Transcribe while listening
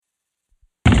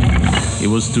He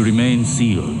was to remain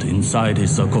sealed inside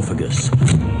his sarcophagus,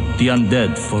 the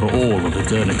undead for all of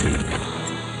eternity.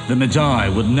 The Magi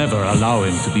would never allow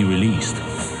him to be released,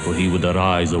 for he would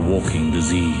arise a walking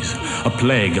disease, a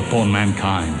plague upon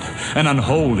mankind, an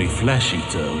unholy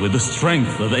flesh-eater with the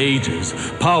strength of ages,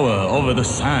 power over the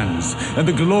sands, and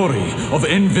the glory of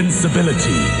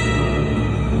invincibility.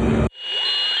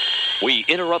 We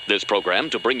interrupt this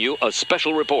program to bring you a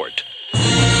special report.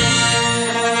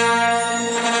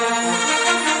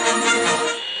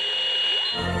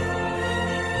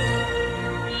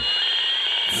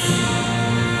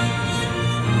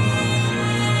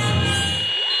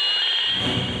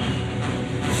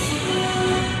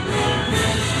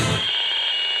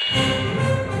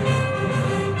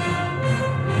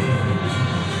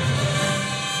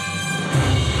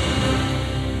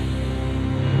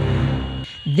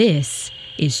 This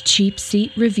is Cheap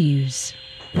Seat Reviews.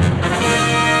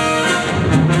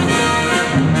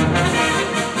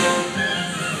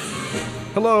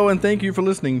 Hello, and thank you for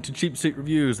listening to Cheap Seat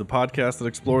Reviews, the podcast that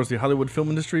explores the Hollywood film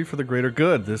industry for the greater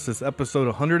good. This is episode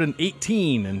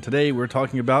 118, and today we're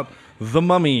talking about The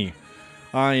Mummy.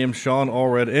 I am Sean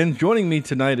Allred, and joining me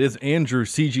tonight is Andrew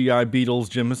CGI Beatles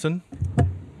Jemison.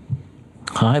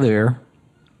 Hi there.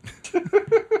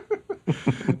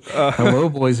 Hello,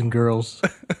 boys and girls.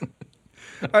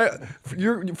 I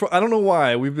don't know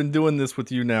why we've been doing this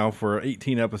with you now for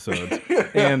 18 episodes,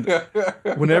 and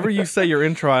whenever you say your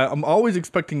intro, I'm always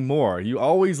expecting more. You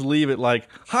always leave it like,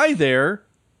 "Hi there."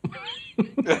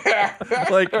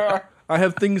 Like I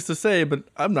have things to say, but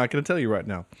I'm not going to tell you right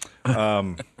now.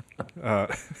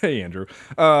 Hey, Andrew.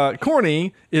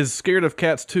 Corny is scared of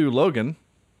cats too. Logan.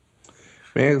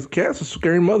 Man, cats are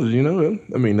scary mothers, you know.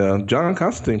 I mean, John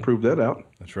Constantine proved that out.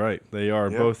 That's right. They are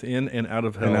both in and out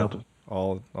of hell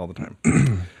all the time.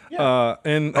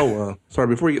 Sorry.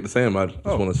 Before you get to Sam, I just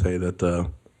want to say that the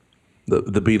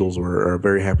Beatles are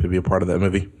very happy to be a part of that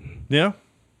movie. Yeah.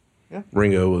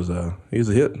 Ringo was he was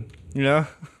a hit. Yeah.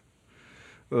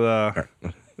 Okay.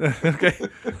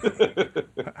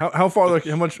 How far?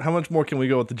 How much more can we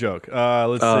go with the joke?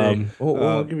 Let's see.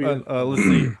 Let's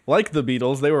see. Like the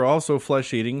Beatles, they were also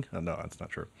flesh eating. No, that's not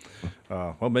true.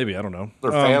 Well, maybe, I don't know.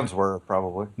 Their fans were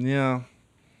probably. Yeah.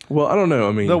 Well, I don't know.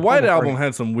 I mean, the White Album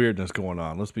had some weirdness going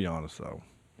on. Let's be honest, though.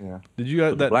 Yeah. Did you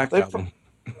have that Black Album?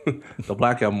 The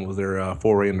Black Album was their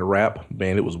foray into rap.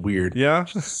 Man, it was weird. Yeah.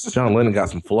 John Lennon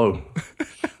got some flow.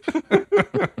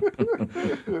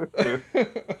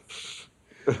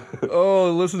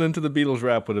 Oh, listening to the Beatles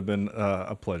rap would have been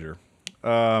a pleasure.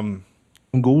 I'm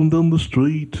going down the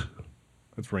street.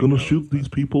 That's Ringo. Gonna shoot these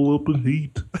people up in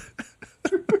heat.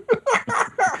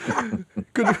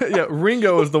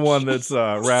 Ringo is the one that's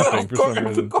rapping for some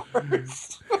reason.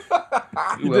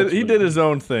 He did his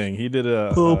own thing. He did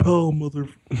a Pow, mother.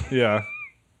 Yeah.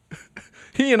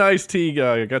 He and Ice-T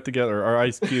got together, or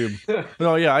Ice Cube.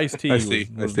 No, yeah, Ice-T. Ice-T.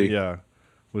 Yeah,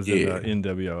 was in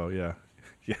NWO. Yeah,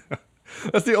 yeah.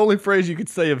 That's the only phrase you could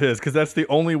say of his, because that's the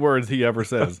only words he ever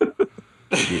says.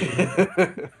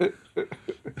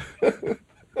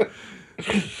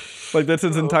 Like, that's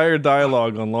his entire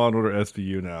dialogue on Law & Order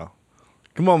SVU now.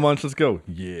 Come on, Munch, let's go.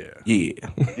 Yeah.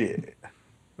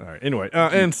 All right, anyway.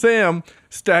 And Sam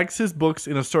stacks his books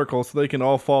in a circle so they can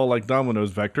all fall like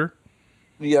dominoes, Vector.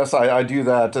 Yes, I do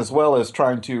that, as well as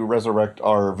trying to resurrect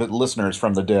our listeners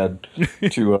from the dead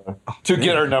to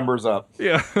get our numbers up.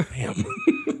 Yeah. Damn.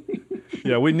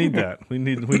 Yeah, we need that. We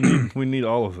need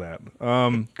all of that.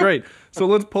 Great. So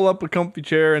let's pull up a comfy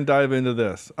chair and dive into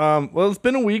this. Well, it's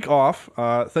been a week off.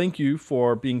 Thank you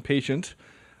for being patient.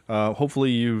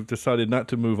 Hopefully you've decided not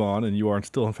to move on and you are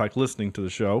still, in fact, listening to the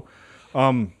show.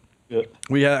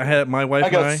 We had my wife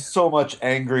and I. I got so much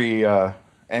angry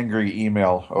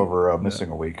email over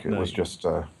missing a week. It was just.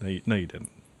 No, you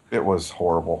didn't. It was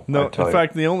horrible. No, in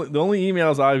fact, the only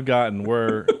emails I've gotten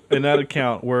were in that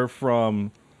account were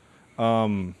from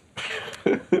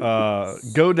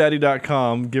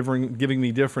GoDaddy.com giving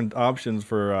me different options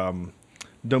for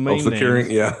domain names.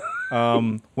 Yeah.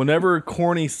 Whenever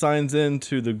Corny signs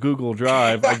into the Google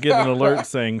Drive, I get an alert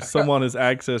saying someone has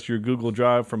accessed your Google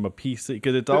Drive from a PC,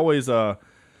 because it's always Is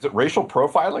it racial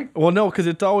profiling? Well, no, because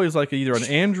it's always like either an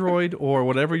Android or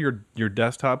whatever your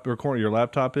desktop or your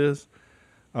laptop is.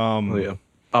 Yeah.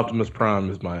 Optimus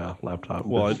Prime is my laptop.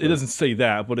 Well, it doesn't say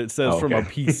that, but it says from a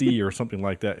PC or something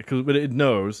like that. But it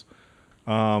knows.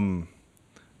 And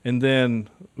then,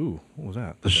 what was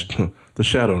that? The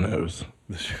Shadow knows.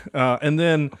 And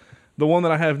then the one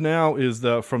that I have now is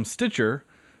from Stitcher.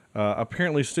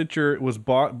 Apparently, Stitcher was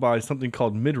bought by something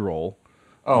called Midroll.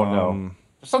 Oh, no.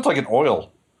 It sounds like an oil.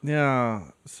 Yeah,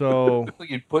 so... like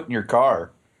you'd put in your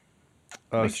car.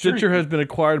 Make sure Stitcher you- has been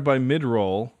acquired by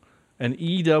Midroll, an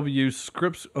EW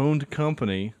Scripps-owned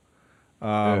company.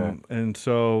 And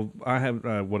so I have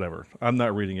whatever. I'm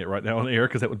not reading it right now on the air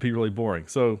because that would be really boring.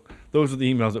 So those are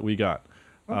the emails that we got.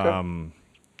 Okay.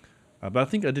 But I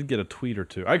think I did get a tweet or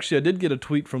two. Actually, I did get a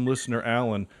tweet from listener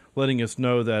Alan letting us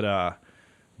know that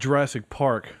Jurassic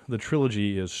Park, the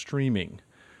trilogy, is streaming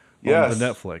on the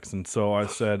Netflix. And so I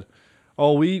said,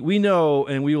 oh, we know,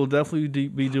 and we will definitely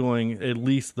be doing at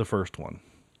least the first one.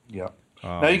 Yeah.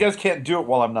 Now you guys can't do it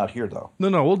while I'm not here, though.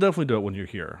 No, we'll definitely do it when you're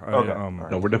here. Okay.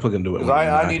 No, we're definitely gonna do it.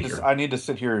 Because I need to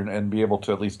sit here and be able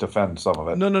to at least defend some of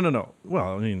it. No.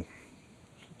 Well, I mean,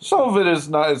 some of it is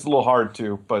not. It's a little hard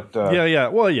to, but yeah.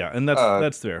 Well, yeah, and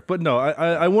that's fair. But no,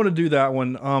 I want to do that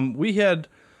one. We had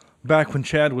back when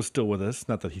Chad was still with us.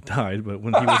 Not that he died, but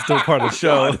when he was still part of the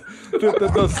show.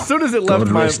 As soon as it left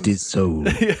God my rest his soul.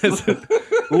 yes.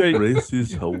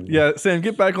 Yeah, Sam,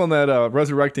 get back on that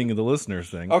resurrecting the listeners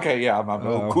thing. okay, yeah.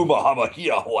 That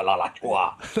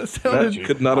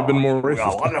Could not have been more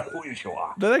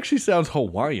racist. That actually sounds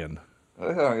Hawaiian.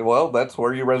 Well, that's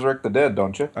where you resurrect the dead,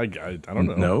 don't you? I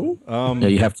don't know. No, Yeah,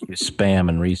 you have to use Spam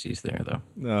and Reese's there, though.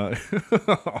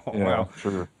 Wow,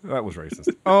 Sure. that was racist.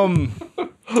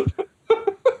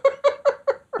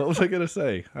 What was I going to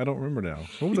say? I don't remember now.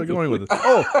 Where was I going with it?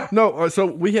 Oh, no. So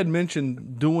we had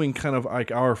mentioned doing kind of like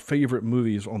our favorite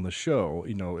movies on the show,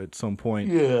 at some point.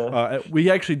 Yeah. We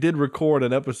actually did record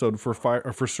an episode for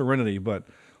Serenity, but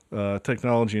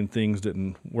technology and things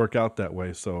didn't work out that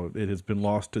way. So it has been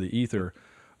lost to the ether.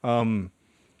 that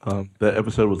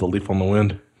episode was A Leaf on the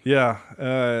Wind. Yeah.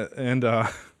 And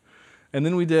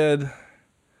then we did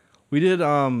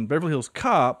Beverly Hills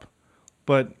Cop,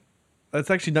 but that's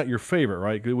actually not your favorite,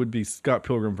 right? It would be Scott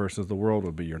Pilgrim versus the World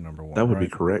would be your number one. That would be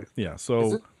right? correct. Yeah.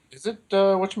 So Is it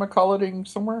whatchamacalliting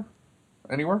somewhere?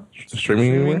 Anywhere?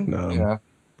 Streaming anywhere? No, Yeah.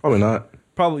 probably not.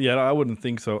 probably, yeah, I wouldn't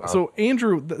think so. So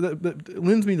Andrew, that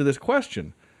lends me to this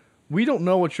question. We don't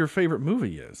know what your favorite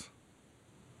movie is.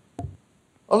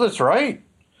 Oh, that's right.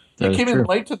 That I is came in true.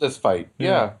 late to this fight.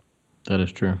 Yeah. That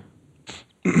is true.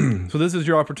 So this is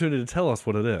your opportunity to tell us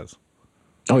what it is.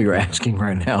 Oh, you're asking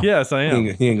right now? Yes, I am.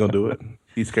 He ain't gonna do it.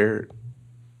 He's scared.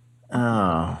 Oh.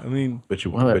 I mean, Bet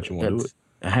you Well, won't do it.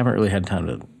 I haven't really had time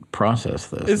to process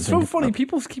this. it's so funny.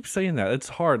 People keep saying that. It's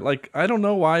hard. Like, I don't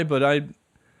know why, but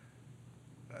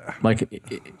Like,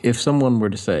 if someone were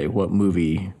to say what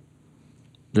movie,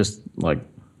 just like,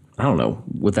 I don't know,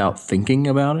 without thinking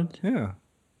about it, yeah.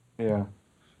 Yeah.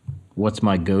 what's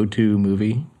my go-to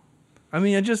movie? I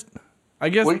mean, I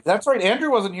guess. Wait, that's right.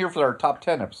 Andrew wasn't here for our top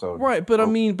 10 episode. Right, but I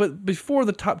mean, but before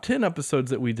the top 10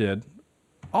 episodes that we did,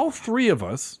 all three of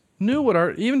us knew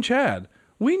even Chad,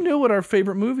 we knew what our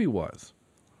favorite movie was.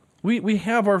 We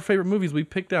have our favorite movies we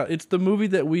picked out. It's the movie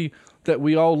that we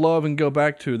all love and go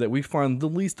back to, that we find the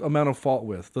least amount of fault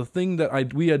with, the thing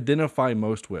that we identify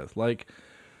most with. Like,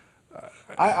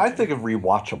 I think of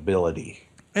rewatchability.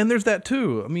 and there's that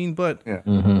too. I mean, but Yeah.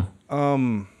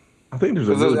 I think there's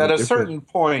a Because really at big a difference. certain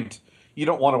point, you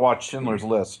don't want to watch Schindler's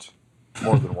List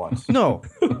more than once. no,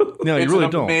 you It's really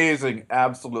an don't. amazing,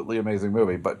 absolutely amazing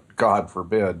movie, but God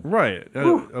forbid. Right.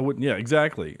 I wouldn't. Yeah,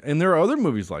 exactly. And there are other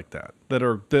movies like that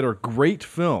are great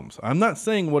films. I'm not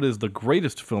saying what is the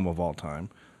greatest film of all time.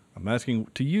 I'm asking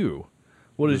to you,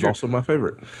 what is It's your? also my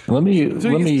favorite. Let me So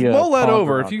you mull that ponder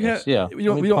over. on If you this. have- yeah, we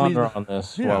don't- let we me don't ponder need- on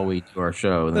this Yeah. while we do our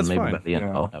show, and That's then maybe fine. by the end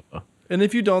Yeah. I'll have a. And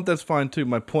if you don't, that's fine too.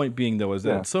 My point being though is that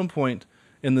Yeah. at some point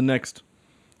in the next,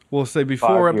 we'll say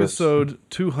before 5 years. episode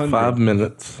 200. 5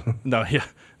 minutes.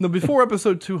 No, before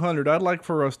episode 200, I'd like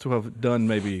for us to have done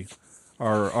maybe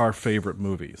our favorite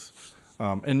movies,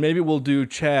 and maybe we'll do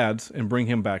Chad's and bring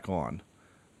him back on.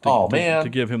 Man. To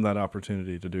give him that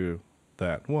opportunity to do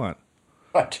that. What?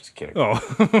 I'm just kidding. Oh,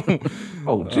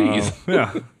 Oh, jeez.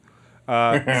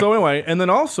 yeah. So anyway, and then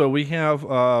also we have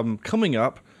coming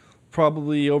up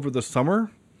probably over the summer.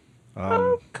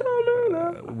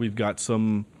 We've got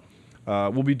some.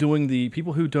 We'll be doing the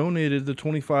people who donated the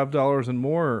 $25 and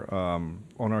more on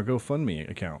our GoFundMe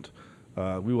account.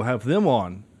 We will have them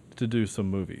on to do some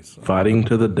movies. Fighting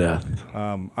to the death,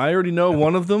 I already know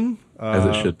one of them. as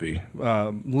it should be.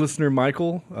 Listener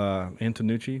Michael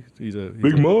Antonucci.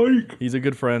 Big Mike. He's a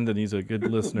good friend and he's a good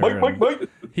listener. Mike, and Mike.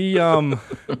 He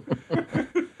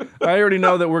I already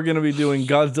know that we're going to be doing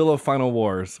Godzilla Final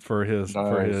Wars for his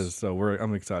Nice. so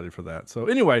I'm excited for that. So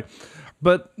anyway,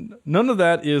 but none of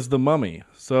that is The Mummy.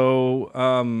 So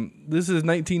this is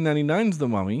 1999's The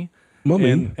Mummy.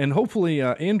 Mummy. And hopefully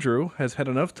Andrew has had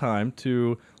enough time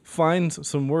to find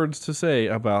some words to say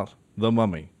about The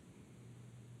Mummy.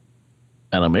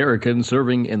 An American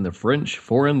serving in the French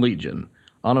Foreign Legion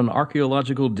on an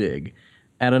archaeological dig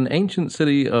At an ancient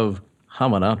city of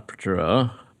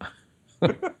Hamunaptra,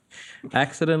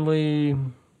 accidentally,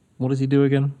 what does he do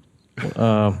again?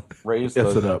 Raise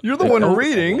Yes, it the up. You're the one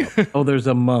reading. Oh, there's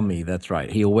a mummy. That's right.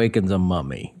 He awakens a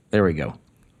mummy. There we go.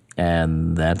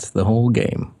 And that's the whole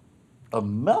game. a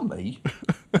mummy.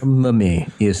 A mummy.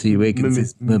 Yes, he awakens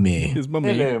his mummy. His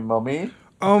mummy. Hello, mummy.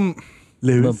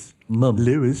 Lewis. Mum.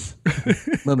 Lewis.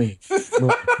 Mummy.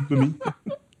 Mummy.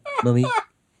 Mummy.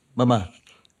 Mama.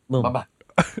 Mum. Mama.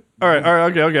 All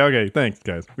right. Okay. Thanks,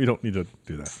 guys. We don't need to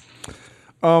do that.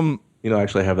 I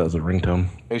actually have that as a ringtone.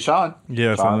 Hey, Sean.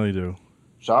 Yes, I Sean. know you do.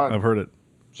 Sean. I've heard it.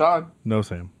 Sean. No,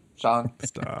 Sam. Sean.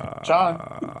 Stop.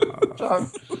 Sean. Sean.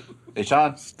 Hey,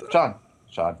 Sean. Sean.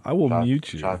 Sean. I will Sean.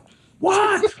 mute you. Sean.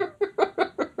 What?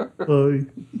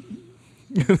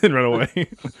 Then run away.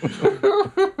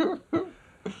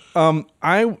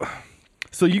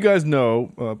 So you guys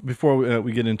know, before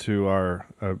we get into our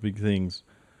big things,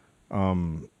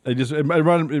 in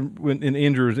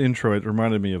Andrew's intro, it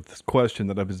reminded me of this question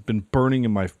that has been burning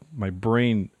in my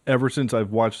brain ever since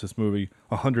I've watched this movie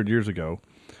 100 years ago.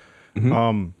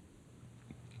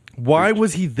 Why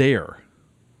was he there?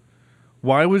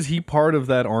 Why was he part of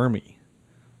that army?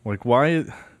 Like, why?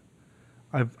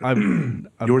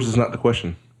 Yours is not the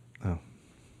question. Oh.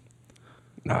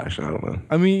 No, actually, I don't know.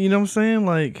 I mean, you know what I'm saying?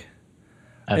 Like,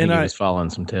 I think he was following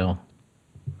some tail.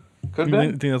 Could you be.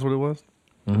 think that's what it was?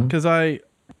 Because Well,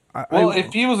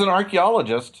 if he was an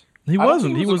archaeologist, he I don't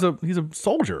wasn't. think He's a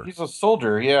soldier. He's a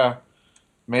soldier. Yeah.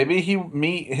 Maybe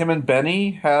him and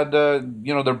Benny had their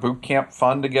boot camp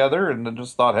fun together, and then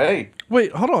just thought, hey,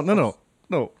 Wait, hold on. No.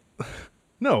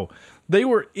 They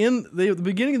were the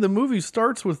beginning of the movie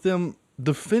starts with them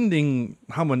defending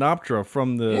Hamunaptra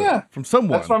from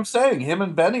someone. that's what I'm saying. Him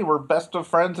and Benny were best of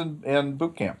friends in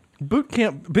boot camp. Boot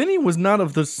camp. Benny was not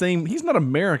of the same. He's not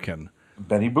American.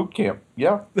 Benny boot camp.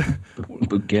 Yeah.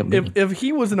 Boot camp. If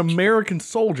he was an American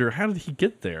soldier, how did he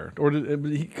get there? Or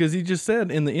because he just said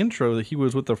in the intro that he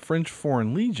was with the French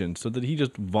Foreign Legion, so did he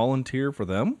just volunteer for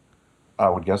them? I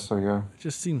would guess so. Yeah. It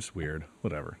just seems weird.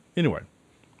 Whatever. Anyway,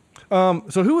 so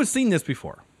who has seen this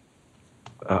before?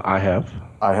 I have.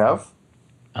 I have.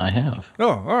 I have. Oh,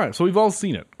 all right. So we've all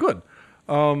seen it. Good.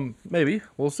 Maybe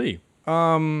we'll see.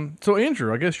 So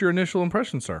Andrew, I guess your initial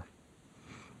impression, sir.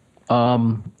 I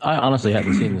honestly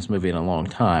hadn't seen this movie in a long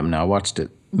time. Now, I watched it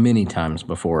many times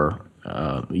before,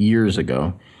 years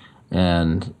ago,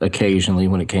 and occasionally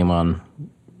when it came on,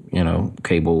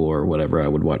 cable or whatever, I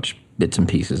would watch bits and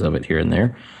pieces of it here and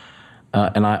there.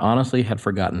 And I honestly had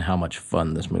forgotten how much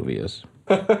fun this movie is.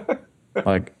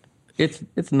 Like,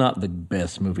 it's not the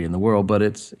best movie in the world, but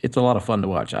it's a lot of fun to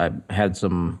watch. I had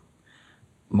some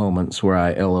moments where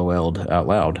I LOL'd out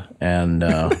loud, and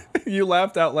You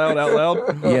laughed out loud.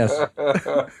 yes,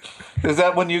 Is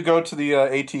that when you go to the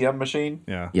ATM machine?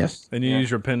 Yeah. yes, And you use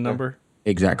your PIN number.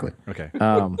 exactly. Okay.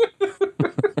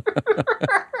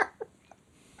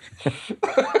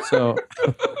 So,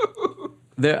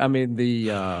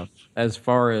 as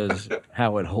far as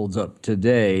how it holds up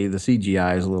today, the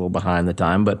CGI is a little behind the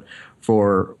time, but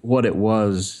for what it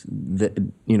was,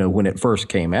 when it first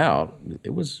came out,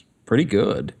 it was pretty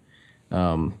good.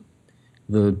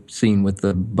 The scene with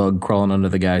the bug crawling under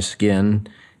the guy's skin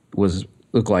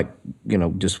looked like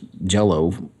just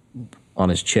Jello on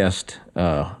his chest,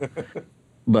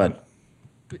 but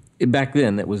back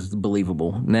then it was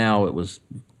believable. Now it was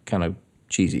kind of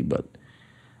cheesy, but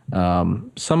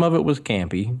some of it was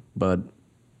campy, but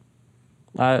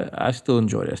I still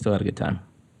enjoyed it. I still had a good time.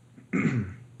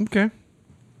 Okay.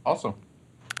 Awesome.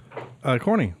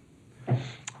 Corny.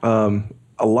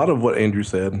 A lot of what Andrew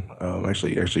said,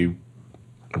 actually,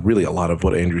 really a lot of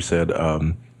what Andrew said,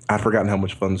 I'd forgotten how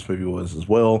much fun this movie was as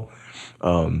well.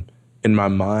 In my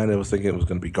mind, I was thinking it was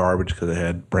going to be garbage because it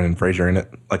had Brendan Fraser in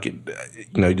it. Like,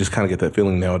 you just kind of get that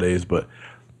feeling nowadays. But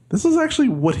this is actually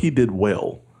what he did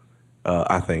well,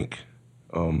 I think.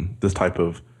 This type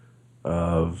of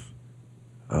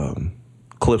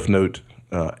Cliff Note,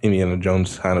 Indiana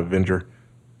Jones kind of adventure,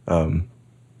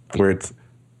 where it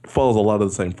follows a lot of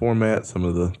the same format. Some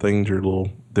of the things are a little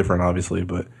different, obviously,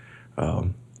 but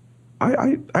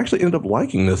I actually ended up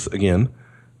liking this again.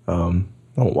 I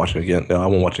won't watch it again. I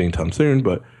won't watch it anytime soon,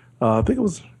 but I think it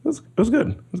was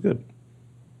good. It was good.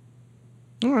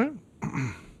 All right.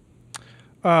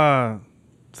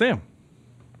 Sam.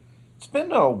 It's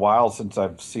been a while since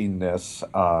I've seen this.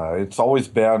 It's always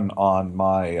been on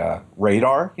my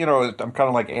radar. I'm kind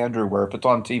of like Andrew, where if it's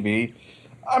on TV,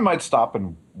 I might stop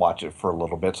and watch it for a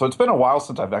little bit. So it's been a while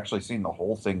since I've actually seen the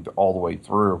whole thing all the way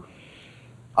through.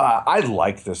 I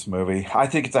like this movie. I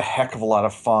think it's a heck of a lot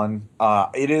of fun.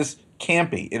 It is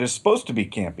campy. It is supposed to be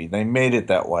campy. They made it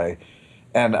that way.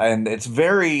 and it's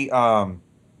very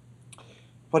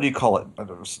what do you call it?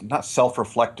 Not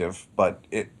self-reflective, but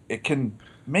it can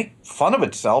make fun of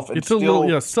itself and It's still a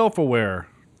little self-aware.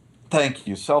 thank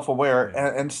you, self-aware,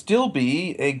 and still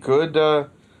be a good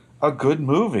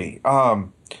movie.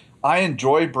 I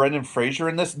enjoy Brendan Fraser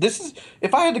in this. This is,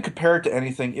 if I had to compare it to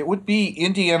anything, it would be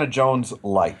Indiana Jones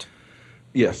light.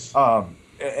 Yes.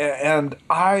 And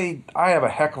I have a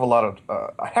heck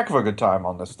of a good time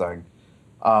on this thing.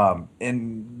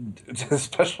 And the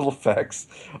special effects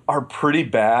are pretty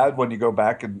bad when you go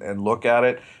back and look at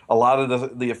it. A lot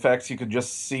of the effects you could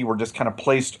just see were just kind of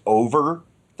placed over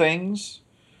things.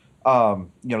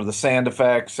 The sand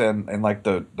effects and like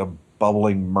the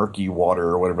bubbling murky water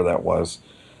or whatever that was.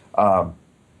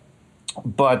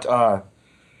 But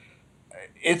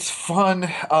it's fun.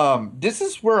 This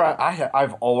is where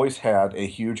I've always had a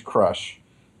huge crush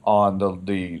on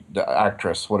the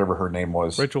actress, whatever her name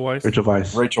was. Rachel Weisz. Rachel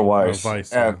Weisz. Rachel Weisz.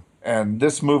 Weisz, yeah. And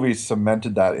this movie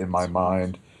cemented that in my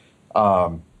mind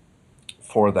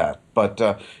for that. But,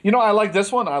 I like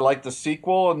this one. I like the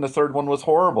sequel, and the third one was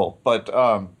horrible. But,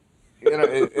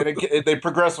 they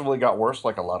progressively got worse,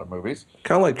 like a lot of movies.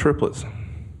 Kind of like Triplets.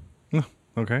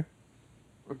 Okay.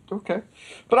 Okay.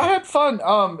 But I had fun.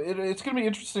 It's going to be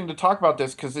interesting to talk about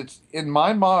this because it's, in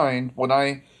my mind,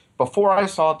 before I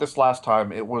saw it this last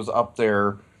time, it was up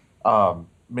there,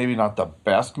 maybe not the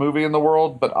best movie in the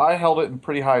world, but I held it in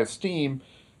pretty high esteem,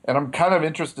 and I'm kind of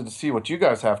interested to see what you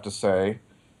guys have to say,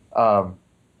 on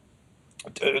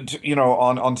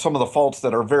some of the faults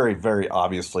that are very, very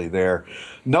obviously there.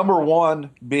 Number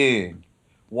one being,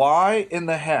 why in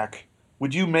the heck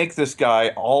would you make this guy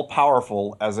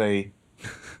all-powerful as a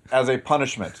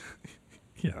punishment?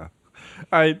 Yeah.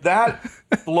 That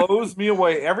blows me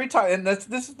away every time. And this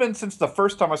has been since the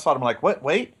first time I saw it. I'm like, what?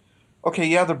 Wait. Okay,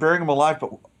 yeah, they're burying him alive,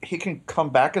 but he can come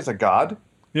back as a god?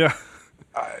 Yeah.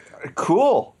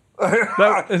 Cool. It's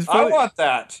I funny. want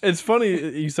that. It's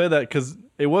funny you say that because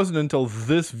it wasn't until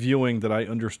this viewing that I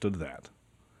understood that.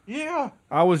 Yeah.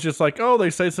 I was just like, oh, they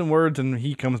say some words and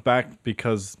he comes back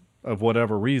because of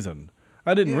whatever reason.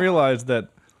 I didn't realize that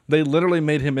they literally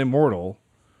made him immortal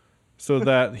so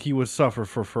that he would suffer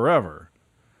for forever.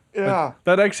 Yeah.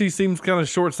 That actually seems kind of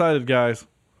short-sighted, guys.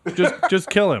 Just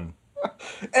kill him.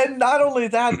 And not only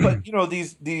that, but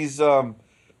these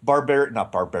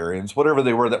not barbarians, whatever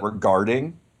they were that were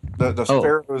guarding the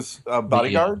Pharaoh's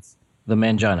bodyguards. The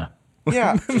Mangina.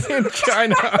 Yeah. In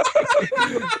China.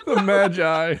 The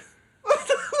Magi.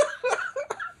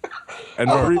 And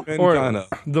Marie Mangina,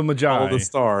 The Magi. all the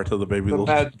star to the baby little.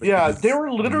 Yeah, they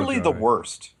were literally the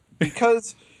worst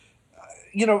because,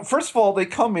 first of all, they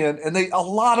come in and a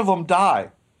lot of them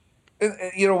die. And,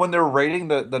 when they're raiding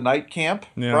the night camp,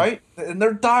 right? And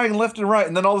they're dying left and right.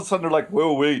 And then all of a sudden they're like,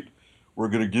 "Whoa, wait, we're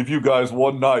gonna give you guys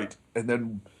one night, and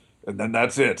then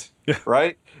that's it,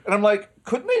 right?" And I'm like,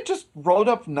 couldn't they just rolled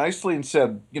up nicely and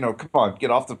said, come on,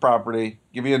 get off the property,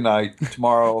 give you a night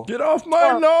tomorrow. Get off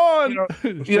my lawn!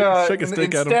 Shake a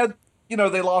stick at him.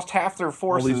 Instead, they lost half their All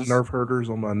forces. these nerf herders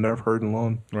on my nerf herding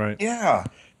lawn. Right. Yeah,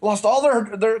 lost all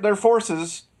their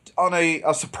forces on a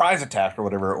surprise attack or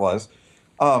whatever it was.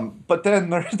 But then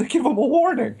they give them a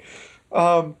warning.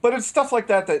 But it's stuff like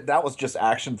that was just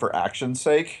action for action's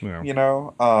sake,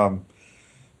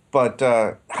 But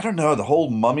I don't know, the whole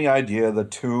mummy idea, the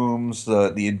tombs,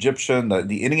 the Egyptian,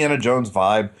 the Indiana Jones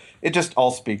vibe, it just all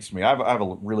speaks to me. I have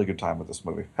a really good time with this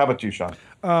movie. How about you, Sean?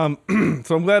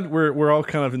 So I'm glad we're all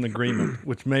kind of in agreement,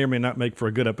 which may or may not make for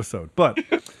a good episode. But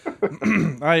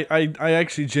I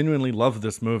actually genuinely love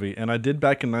this movie, and I did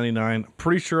back in '99.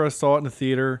 Pretty sure I saw it in the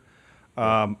theater.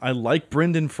 I like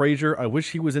Brendan Fraser. I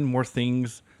wish he was in more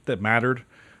things that mattered.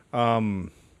 And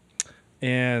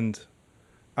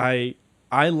I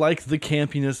like the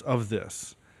campiness of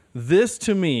this. This,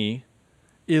 to me,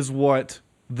 is what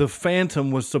The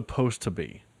Phantom was supposed to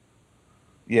be.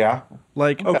 Yeah.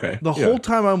 Like, Okay, the yeah. whole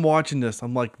time I'm watching this,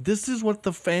 I'm like, this is what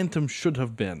The Phantom should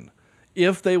have been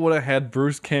if they would have had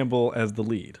Bruce Campbell as the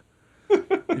lead.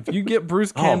 If you get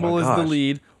Bruce Campbell as the gosh.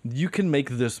 lead, you can make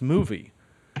this movie.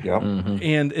 Yep.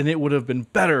 And it would have been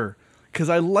better because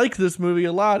I like this movie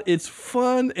a lot. It's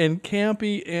fun and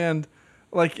campy and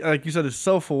like you said, it's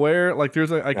self-aware. Like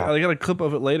I got a clip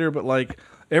of it later, but like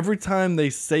every time they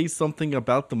say something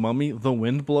about the mummy, the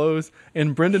wind blows,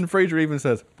 and Brendan Fraser even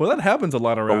says, "Well, that happens a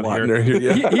lot around lot here." near here,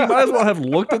 yeah. He might as well have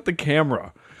looked at the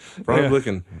camera. Probably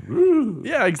looking. Woo.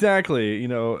 Yeah, exactly.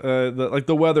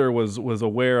 The weather was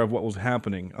aware of what was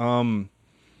happening.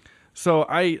 So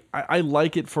I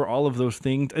like it for all of those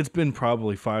things. It's been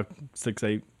probably 5, 6,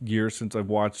 8 years since I've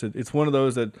watched it. It's one of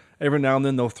those that every now and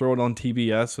then they'll throw it on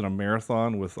TBS in a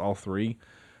marathon with all three.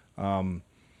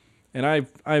 and I've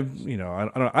you know, I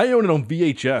don't know, I own it on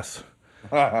VHS.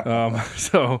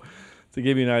 So to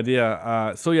give you an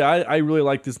idea, so yeah, I really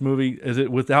like this movie. Is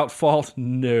it without fault?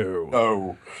 No.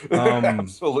 No,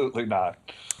 absolutely not.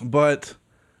 But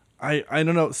I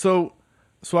don't know. So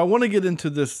I want to get into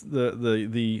this.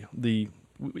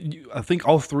 I think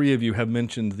all three of you have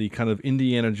mentioned the kind of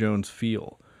Indiana Jones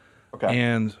feel. Okay.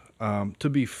 And to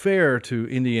be fair to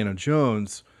Indiana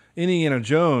Jones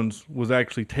was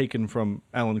actually taken from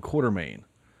Alan Quatermain.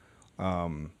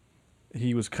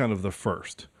 He was kind of the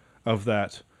first of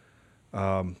that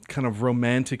kind of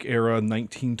romantic era,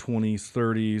 1920s,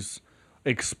 30s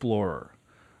explorer,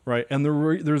 right? And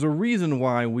there's a reason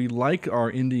why we like our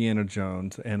Indiana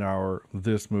Jones and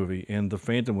this movie, and The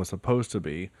Phantom was supposed to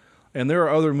be. And there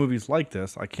are other movies like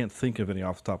this. I can't think of any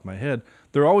off the top of my head.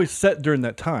 They're always set during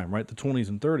that time, right? The 20s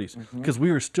and 30s. Because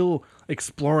we were still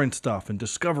exploring stuff and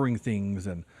discovering things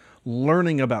and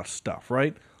learning about stuff,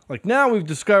 right? Like now we've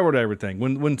discovered everything.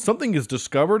 When something is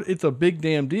discovered, it's a big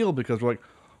damn deal because we're like,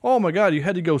 oh my God, you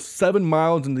had to go 7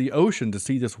 miles into the ocean to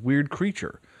see this weird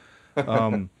creature. You know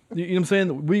what I'm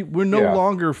saying? We're no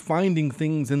longer finding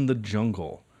things in the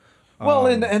jungle. Well,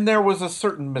 and there was a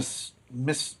certain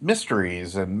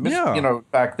mysteries and you know,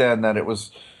 back then that it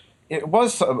was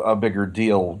a bigger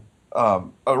deal.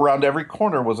 Around every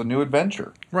corner was a new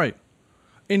adventure, right?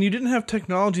 And you didn't have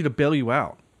technology to bail you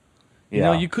out. You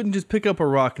know, you couldn't just pick up a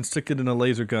rock and stick it in a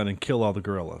laser gun and kill all the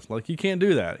gorillas. Like you can't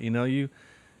do that. You know,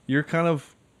 you're kind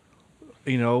of,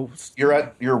 you know, you're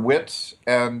at your wits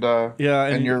and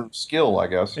your skill, I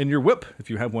guess, and your whip if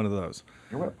you have one of those.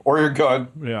 Your whip or your gun.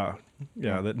 Yeah,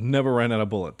 that never ran out of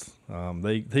bullets.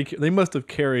 They must have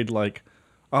carried like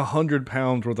 100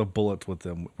 pounds worth of bullets with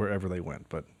them wherever they went.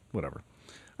 But whatever,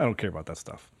 I don't care about that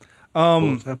stuff.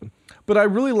 But I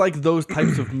really like those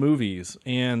types of movies,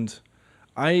 and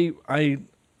I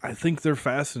think they're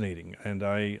fascinating, and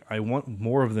I want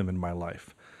more of them in my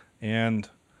life. And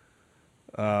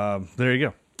there you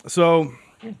go. So,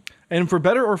 and for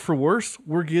better or for worse,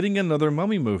 we're getting another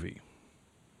Mummy movie.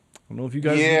 I don't know if you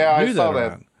guys knew I saw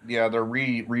that. not. Yeah, they're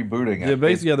rebooting it. Yeah,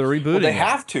 basically, they're rebooting. Well, they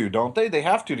have to, don't they? They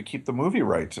have to keep the movie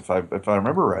rights, if I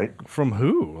remember right. From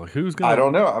who? Like, who's gonna? I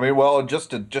don't know. I mean, well,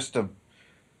 just to.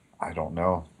 I don't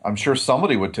know. I'm sure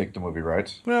somebody would take the movie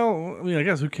rights. Well, I mean, I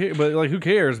guess who cares? But like, who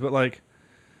cares? But like,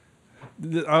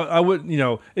 I would, you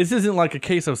know, this isn't like a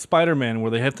case of Spider-Man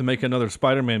where they have to make another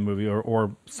Spider-Man movie,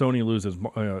 or Sony loses,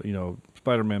 you know,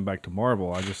 Spider-Man back to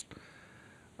Marvel.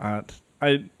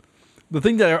 The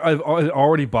thing that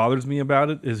already bothers me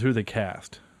about it is who they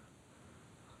cast.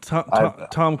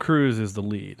 Tom Cruise is the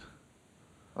lead.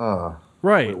 Right.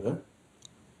 Wait, what?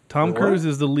 Tom Cruise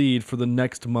is the lead for the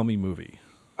next Mummy movie.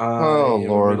 Oh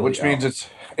Lord! Really which means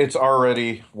it's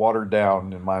already watered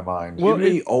down in my mind. Well,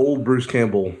 give me old Bruce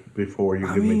Campbell before you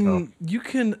give me Tom. You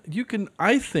can.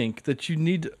 I think that you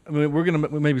need. I mean, we're gonna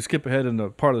maybe skip ahead in the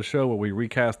part of the show where we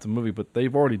recast the movie, but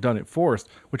they've already done it for us,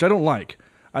 which I don't like.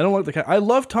 I don't like the. I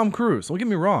love Tom Cruise. Don't get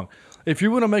me wrong. If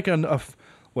you want to make a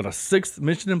sixth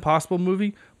Mission Impossible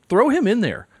movie, throw him in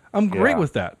there. I'm great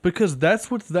with that because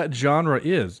that's what that genre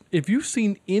is. If you've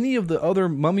seen any of the other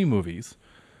Mummy movies,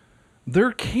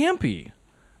 they're campy,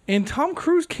 and Tom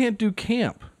Cruise can't do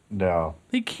camp. No,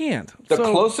 he can't. The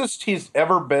closest he's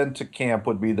ever been to camp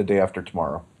would be The Day After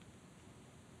Tomorrow.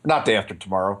 Not Day After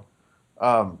Tomorrow.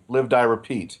 Live, Die,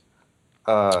 Repeat.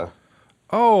 The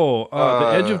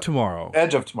Edge of Tomorrow.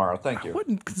 Edge of Tomorrow. Thank you. I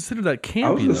wouldn't consider that campy.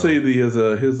 I was going to say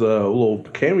his little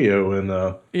cameo in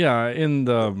in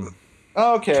the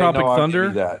Tropic Thunder. I'll give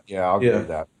you that. Yeah, I'll give you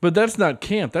that. But that's not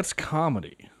camp. That's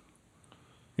comedy.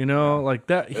 You know, like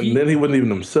that. And then he wasn't even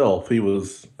himself. He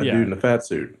was a dude in a fat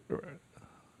suit.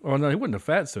 Oh no, he wasn't a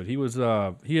fat suit. He was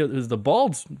was the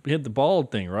bald. He had the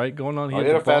bald thing right going on. He had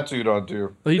a fat suit on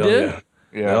too. Oh, he did.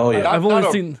 Yeah. Oh yeah. I've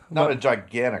only seen not a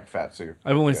gigantic fat suit.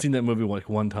 I've only seen that movie like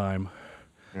one time.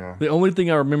 Yeah. The only thing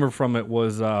I remember from it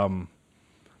was that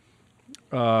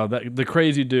the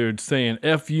crazy dude saying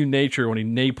 "F you nature" when he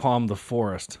napalmed the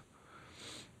forest.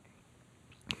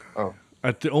 Oh.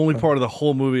 That's the only part of the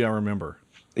whole movie I remember.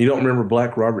 You don't remember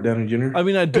Black Robert Downey Jr.? I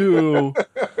mean, I do.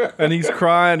 And he's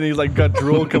crying, and he's like got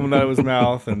drool coming out of his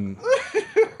mouth, and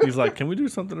he's like, "Can we do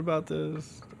something about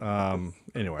this?"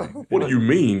 Anyway. What do you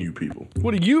mean, you people?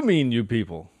 What do you mean, you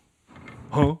people?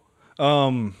 Huh?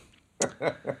 No,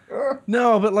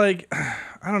 but like,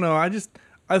 I don't know. I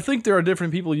think there are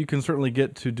different people you can certainly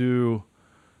get to do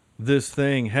this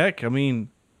thing. Heck, I mean,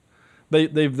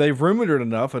 they've rumored it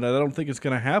enough, and I don't think it's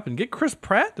going to happen. Get Chris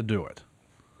Pratt to do it.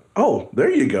 Oh, there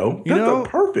you go. That's a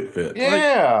perfect fit.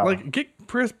 Yeah. Like get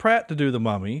Chris Pratt to do the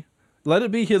Mummy. Let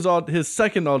it be his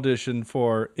second audition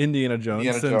for Indiana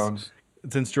Jones.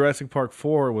 since Jurassic Park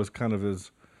 4 was kind of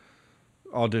his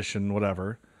audition,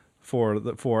 whatever, for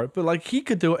it. But like he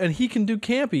could do it, and he can do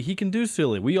campy, he can do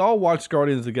silly. We all watched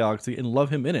Guardians of the Galaxy and love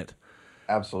him in it.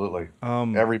 Absolutely.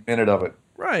 Every minute of it.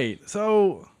 Right.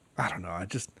 So I don't know.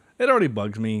 It already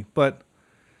bugs me, but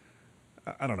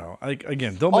I don't know.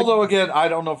 Again, I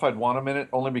don't know if I'd want him in it,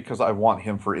 only because I want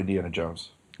him for Indiana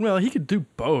Jones. Well, he could do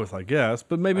both, I guess,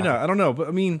 but maybe not. I don't know. But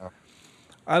I mean,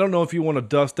 I don't know if you want to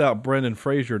dust out Brendan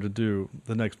Fraser to do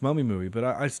the next Mummy movie, but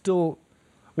I still,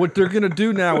 what they're going to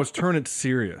do now is turn it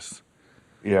serious.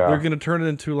 Yeah. They're going to turn it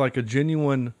into like a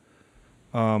genuine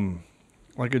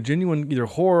either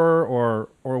horror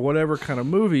or whatever kind of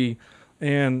movie.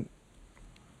 And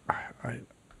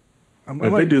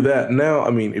if they do that now,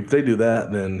 if they do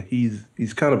that, then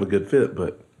he's kind of a good fit,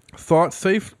 but. Thought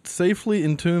safely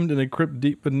entombed in a crypt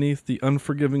deep beneath the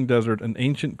unforgiving desert, an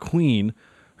ancient queen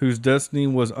whose destiny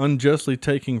was unjustly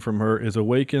taken from her is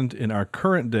awakened in our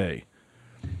current day.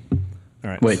 All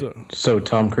right. Wait, so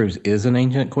Tom Cruise is an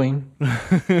ancient queen?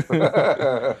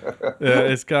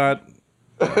 It's got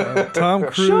Tom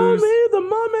Cruise. Show me the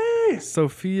mummy.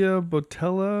 Sophia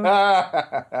Botella.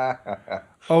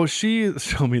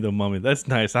 Show me the mummy. That's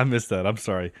nice. I missed that. I'm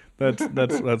sorry.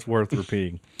 That's worth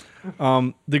repeating.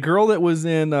 The girl that was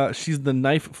in, she's the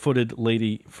knife-footed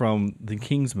lady from The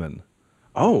Kingsman.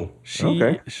 Oh,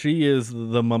 okay. She is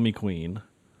the mummy queen.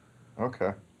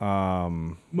 Okay.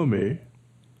 Mummy.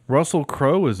 Russell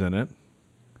Crowe is in it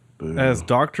Boo. as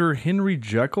Dr. Henry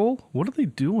Jekyll. What are they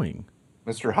doing?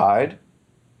 Mr. Hyde?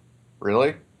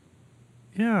 Really?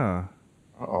 Yeah.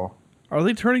 Uh-oh. Are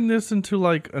they turning this into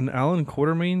like an Alan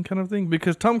Quatermain kind of thing?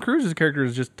 Because Tom Cruise's character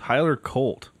is just Tyler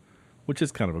Colt, which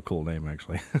is kind of a cool name,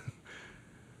 actually.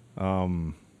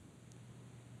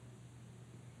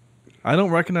 I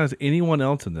don't recognize anyone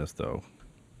else in this, though.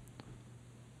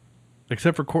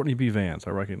 Except for Courtney B. Vance. I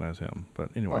recognize him.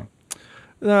 But anyway.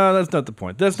 No, that's not the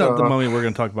point. That's not the mummy we're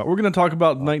going to talk about. We're going to talk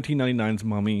about 1999's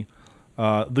Mummy,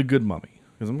 The Good Mummy.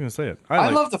 Because I'm going to say it. I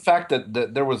love the fact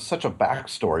that there was such a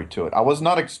backstory to it. I was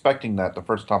not expecting that the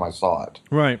first time I saw it.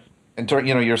 Right. And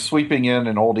you're sweeping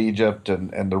in old Egypt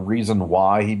and the reason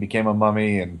why he became a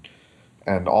mummy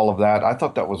and all of that. I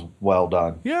thought that was well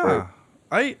done. Yeah.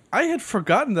 I had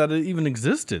forgotten that it even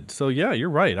existed. So yeah, you're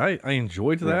right. I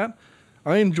enjoyed that.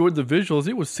 I enjoyed the visuals.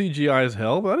 It was CGI as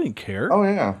hell, but I didn't care. Oh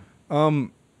yeah.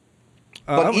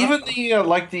 But even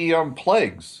the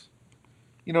plagues,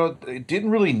 it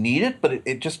didn't really need it, but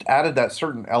it just added that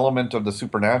certain element of the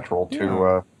supernatural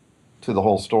to the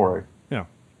whole story. Yeah.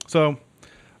 So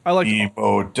I like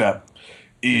Emotep.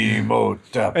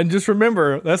 And just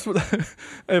remember, that's what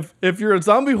if you're a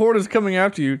zombie horde is coming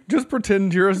after you, just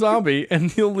pretend you're a zombie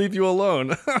and he'll leave you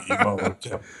alone. I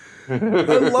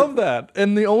love that.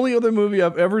 And the only other movie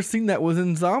I've ever seen that was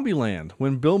in Zombieland.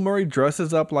 When Bill Murray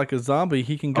dresses up like a zombie,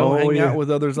 he can go hang out with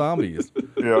other zombies.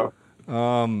 Yeah.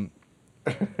 I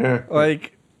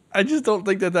just don't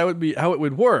think that would be how it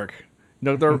would work.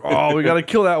 We got to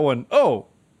kill that one. Oh,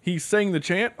 he sang the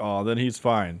chant. Oh, then he's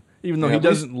fine. Even though he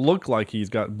doesn't look like he's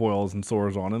got boils and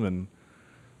sores on him and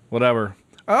whatever.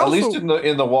 At least in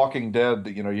the Walking Dead,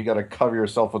 you got to cover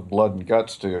yourself with blood and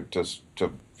guts to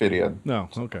fit in. No,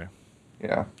 okay.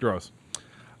 Yeah. Gross.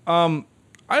 I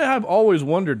have always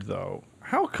wondered, though,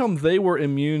 how come they were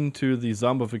immune to the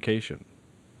zombification?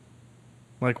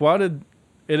 Like, why did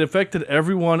it affected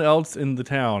everyone else in the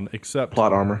town except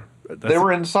plot armor? They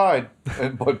were inside,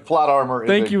 but plot armor.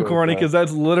 Thank you, Corny, because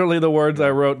that's literally the words I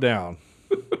wrote down.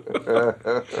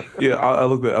 Yeah, I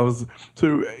looked at. I was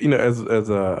so as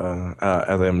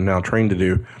I am now trained to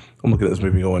do. I'm looking at this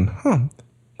movie going,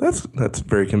 that's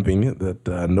very convenient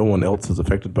that no one else is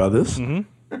affected by this,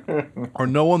 or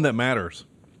no one that matters.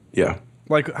 Yeah,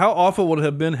 like how awful would it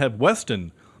have been had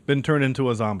Weston been turned into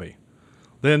a zombie?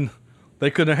 Then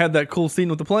they could have had that cool scene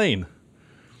with the plane.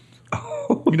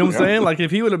 You know what I'm saying? Like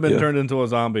if he would have been turned into a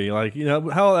zombie,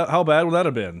 how bad would that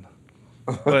have been?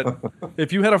 But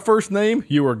if you had a first name,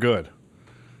 you were good.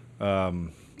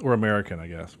 Or American, I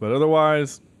guess. But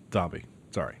otherwise, zombie.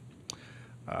 Sorry.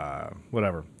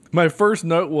 Whatever. My first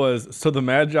note was, so the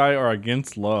Magi are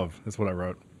against love. That's what I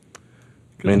wrote.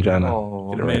 Mangina.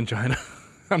 Oh, Mangina.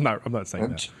 I'm not saying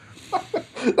that.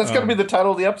 That's going to be the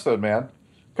title of the episode, man.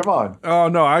 Come on. Oh,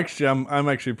 no. Actually, I'm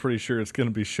actually pretty sure it's going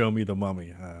to be Show Me the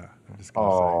Mummy. I'm just going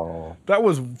to say. That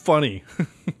was funny.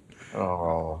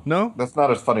 Oh. No? That's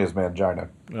not as funny as Mangina.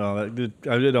 Oh, I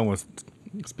did almost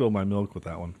spill my milk with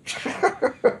that one.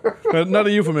 But not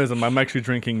a euphemism. I'm actually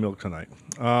drinking milk tonight.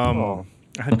 I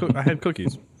had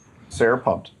cookies. Sarah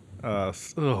pumped. God.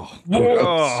 Oh,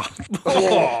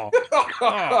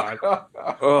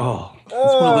 It's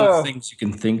one of those things you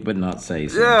can think but not say.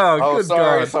 So. Yeah, Oh, good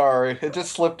sorry, God. sorry. It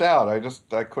just slipped out. I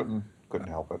couldn't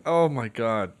help it. Oh my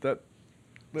God. That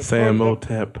Sam part,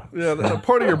 Otep. yeah, that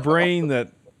part of your brain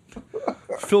that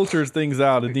filters things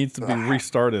out, it needs to be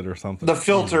restarted or something. The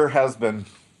filter has been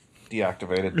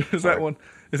deactivated. Is that one?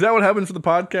 Is that what happens for the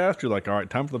podcast? You're like, all right,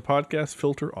 time for the podcast.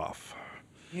 Filter off.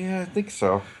 Yeah, I think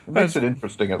so. It makes it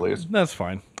interesting, at least. That's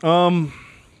fine.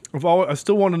 I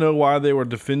still want to know why they were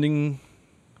defending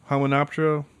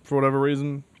Hamunaptra for whatever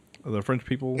reason. The French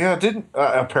people. Yeah, it didn't.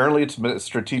 Apparently, it's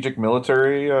strategic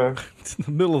military. It's in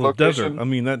the middle of the location. desert. I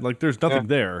mean, that there's nothing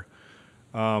there.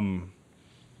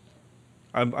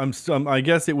 I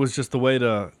guess it was just the way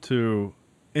to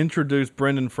introduce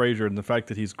Brendan Fraser and the fact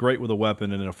that he's great with a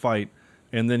weapon and in a fight.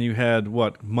 And then you had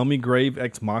Mummy Grave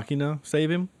Ex Machina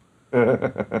save him.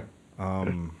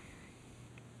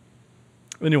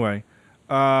 Anyway,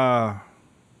 and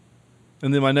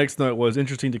then my next note was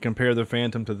interesting to compare the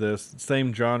Phantom to this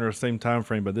same genre, same time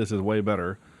frame, but this is way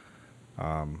better.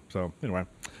 So anyway,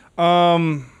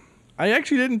 I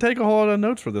actually didn't take a whole lot of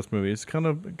notes for this movie. It's kind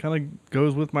of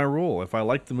goes with my rule. If I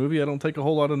like the movie, I don't take a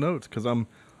whole lot of notes because I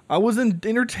was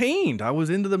entertained. I was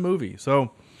into the movie.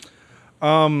 So,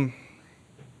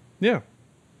 yeah.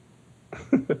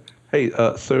 Hey,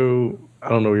 so I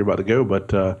don't know where you're about to go,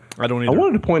 but I don't either. I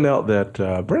wanted to point out that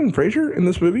Brendan Fraser in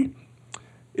this movie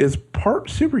is part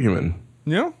superhuman.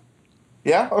 Yeah.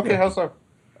 Yeah. Okay. How so?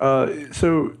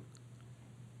 So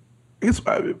I guess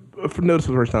for notice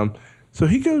for the first time. So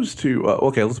he goes to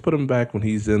okay. Let's put him back when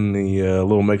he's in the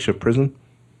little makeshift prison.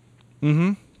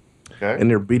 Okay. And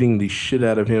they're beating the shit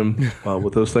out of him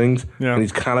with those things. Yeah. And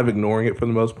he's kind of ignoring it for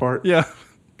the most part. Yeah.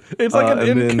 It's like an and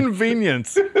then-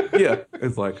 inconvenience. Yeah.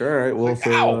 It's like, all right, well,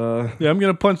 so Yeah, I'm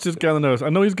gonna punch this guy in the nose. I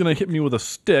know he's gonna hit me with a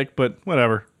stick, but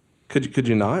whatever. could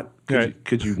you not? Right.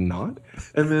 Could you not?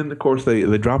 And then, of course, they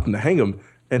drop him to hang him,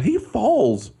 and he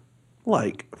falls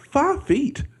like 5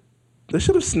 feet. They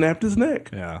should have snapped his neck.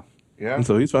 Yeah. Yeah. And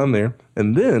so he's fine there.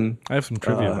 And then I have some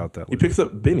trivia about that. he picks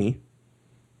up Benny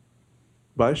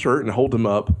by his shirt and holds him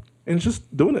up, and it's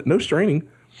just doing it, no straining.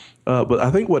 But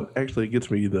I think what actually gets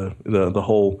me the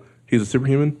whole he's a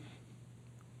superhuman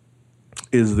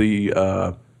is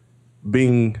the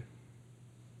being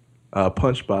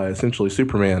punched by essentially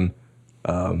Superman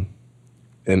and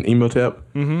Emotep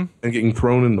and getting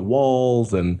thrown into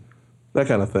walls and that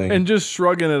kind of thing. And just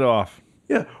shrugging it off.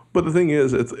 Yeah, but the thing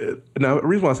is, now the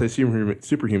reason why I say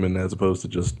superhuman as opposed to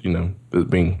just it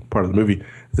being part of the movie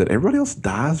is that everybody else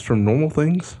dies from normal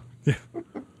things. Yeah.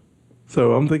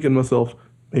 So I'm thinking to myself,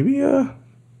 maybe he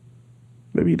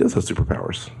does have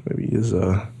superpowers. Maybe he is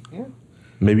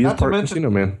maybe he's Not to part mention- Casino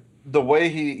Man. The way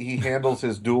he handles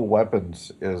his dual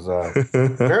weapons is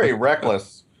very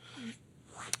reckless.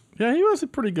 Yeah, he was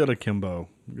pretty good akimbo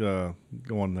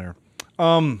going there.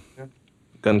 Gun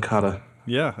kata.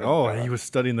 Yeah. Oh, he was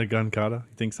studying the gun kata.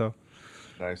 You think so?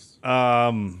 Nice. I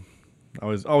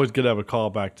was always good to have a call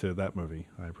back to that movie.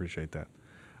 I appreciate that.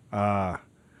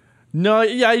 No,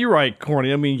 yeah, you're right,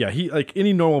 Corny. I mean, yeah, he like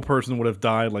any normal person would have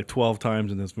died like 12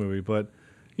 times in this movie, but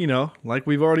like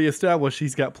we've already established,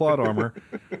 he's got plot armor.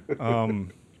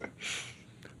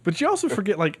 But you also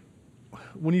forget, like,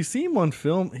 when you see him on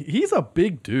film, he's a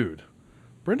big dude.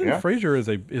 Brendan Fraser is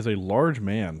a large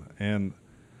man, and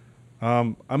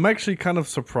I'm actually kind of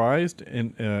surprised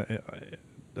and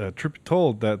truth be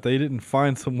told that they didn't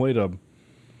find some way to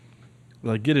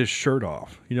like get his shirt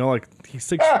off. Like he's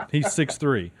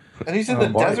 6'3". And he's in the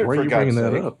desert, why are for you God's bringing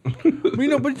sake. that up? But you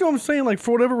know what I'm saying? Like,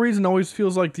 for whatever reason, it always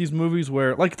feels like these movies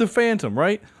where, like The Phantom,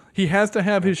 right? He has to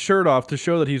have his shirt off to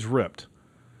show that he's ripped.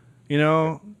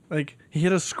 Like, he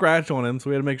had a scratch on him, so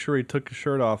we had to make sure he took his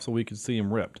shirt off so we could see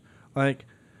him ripped. Like,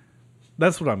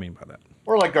 that's what I mean by that.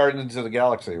 Or like Guardians of the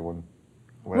Galaxy when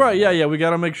Right, yeah, we got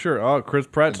to make sure. Oh, Chris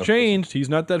Pratt's changed. He's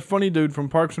not that funny dude from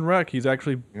Parks and Rec. He's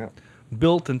actually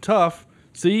built and tough.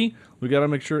 See? We got to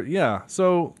make sure. Yeah,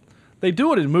 so they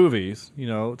do it in movies.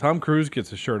 Tom Cruise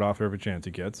gets his shirt off every chance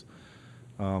he gets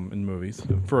in movies.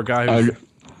 For a guy who's...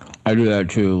 I do that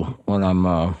too when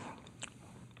I'm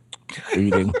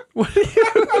eating.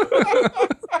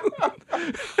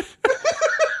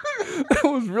 That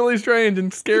was really strange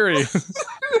and scary. You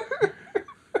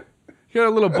got a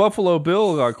little Buffalo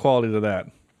Bill quality to that.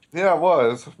 Yeah, it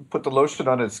was. Put the lotion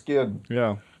on his skin.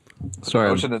 Yeah, Sorry,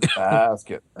 Lotion in his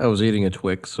basket. I was eating a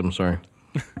Twix. I'm sorry.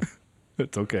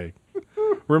 it's okay.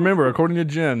 Remember, according to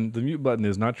Jen, the mute button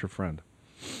is not your friend.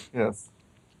 Yes.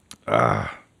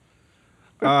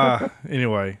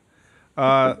 Anyway,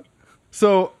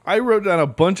 so I wrote down a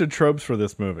bunch of tropes for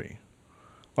this movie.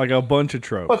 like a bunch of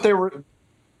tropes. But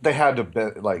they had to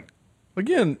be like,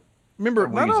 Again, remember,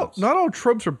 not all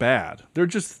tropes are bad. They're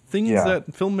just things that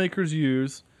filmmakers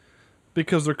use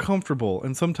because they're comfortable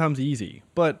and sometimes easy.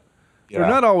 But they're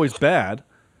not always bad.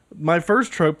 My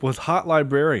first trope was hot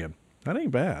librarian. That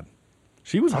ain't bad.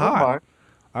 She was hot.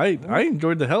 I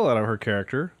enjoyed the hell out of her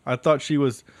character. I thought she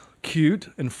was cute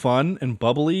and fun and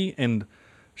bubbly, and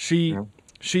she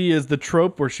is the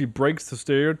trope where she breaks the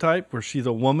stereotype, where she's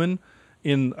a woman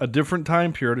in a different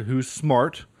time period who's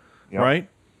smart, right?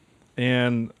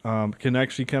 And can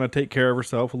actually kind of take care of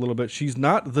herself a little bit. She's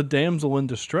not the damsel in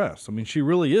distress. I mean, she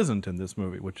really isn't in this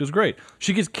movie, which is great.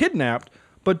 She gets kidnapped,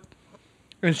 and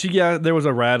there was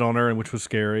a rat on her, which was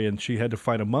scary, and she had to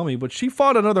fight a mummy, but she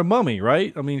fought another mummy,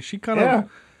 right? I mean, she kind of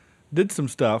did some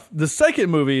stuff. The second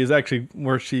movie is actually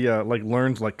where she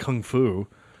learns like kung fu,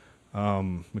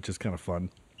 which is kind of fun.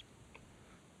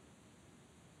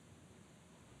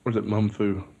 Or is it Mum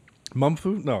Fu? Mum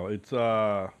Fu? No, it's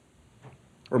Or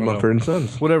Mumford &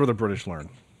 Sons. whatever the British learn.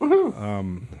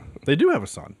 They do have a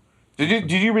son.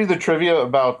 Did you read the trivia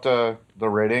about the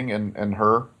rating and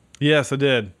her? Yes, I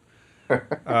did.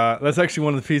 That's actually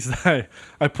one of the pieces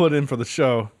I put in for the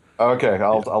show. Okay,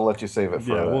 I'll let you save it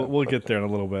for. Yeah, we'll get there in a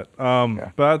little bit.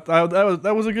 But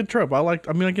that was a good trope. I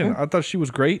thought she was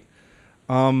great.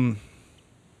 I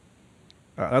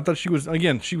thought she was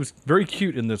very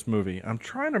cute in this movie. I'm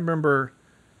trying to remember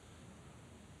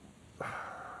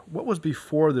what was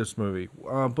before this movie,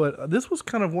 but this was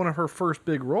kind of one of her first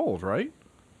big roles, right?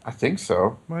 I think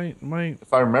so. My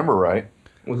If I remember right.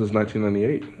 Was this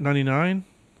 1998? 99.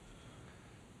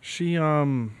 She I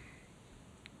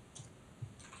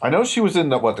know she was in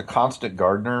the Constant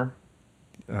Gardener.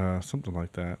 something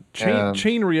like that.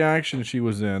 Chain Reaction. She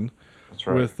was in. That's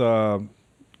right.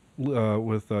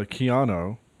 With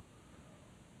Keanu.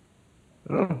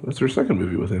 Oh, that's her second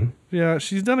movie with him. Yeah,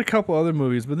 she's done a couple other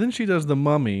movies, but then she does The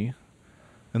Mummy,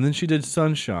 and then she did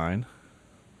Sunshine,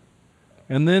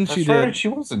 and then She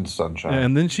was in Sunshine.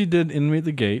 and then she did Enemy at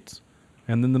the Gates,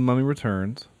 and then The Mummy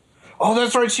Returns. Oh,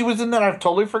 that's right. She was in that. I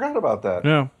totally forgot about that.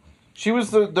 Yeah, She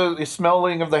was the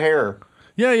smelling of the hair.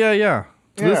 yeah.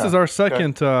 So this Yeah, is our okay.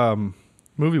 second third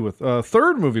movie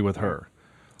with her,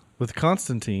 with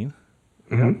Constantine.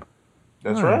 Mm-hmm.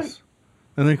 That's Nice. right.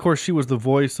 And then, of course, she was the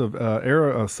voice of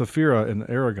Saphira in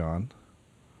Aragon,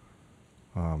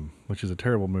 which is a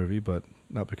terrible movie, but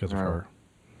not because of her.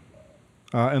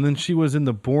 And then she was in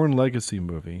the Bourne Legacy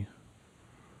movie,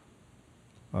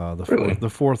 the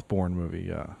fourth Bourne movie.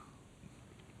 Yeah,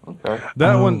 Okay.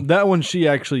 that one, she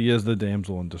actually is the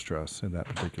damsel in distress in that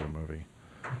particular movie.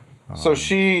 So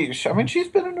she's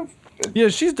been in Yeah,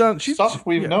 she's done stuff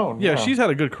we've known. Yeah, she's had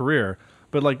a good career,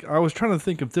 but like I was trying to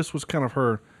think if this was kind of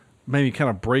her, maybe kind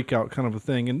of breakout kind of a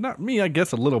thing, and not me, I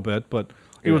guess a little bit, but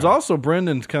it was also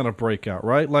Brendan's kind of breakout,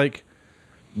 right? Like,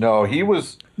 No, he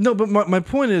was. no, but my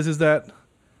point is that,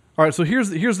 all right. So here's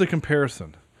the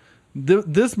comparison.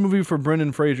 This movie for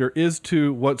Brendan Fraser is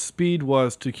to what Speed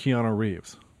was to Keanu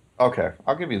Reeves. Okay,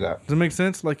 I'll give you that. Does it make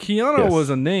sense? Like Keanu was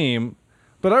a name,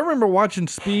 but I remember watching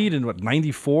Speed in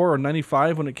 94 or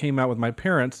 95 when it came out with my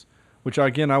parents, which I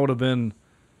would have been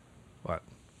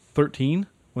 13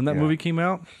 when that movie came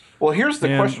out. Well, here's the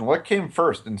question: what came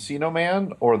first, Encino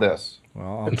Man or this?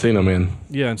 Well, Encino Man.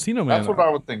 yeah, Encino Man. That's what I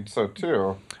would think so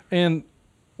too. And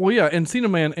Encino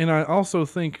Man, and I also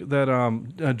think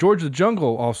that George the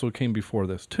Jungle also came before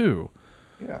this too.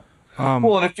 Yeah.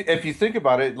 Well, and if you think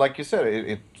about it, like you said,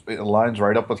 it aligns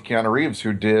right up with Keanu Reeves,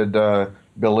 who did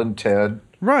Bill and Ted,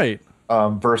 Right.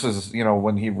 versus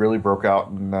when he really broke out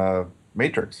in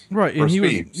Matrix, Right, or and he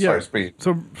Speed. was yeah. Speed.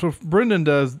 So Brendan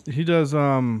does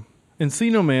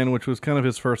Encino Man, which was kind of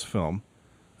his first film.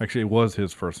 Actually, it was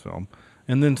his first film,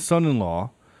 and then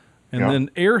Son-in-Law, and then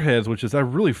Airheads, which is a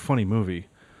really funny movie.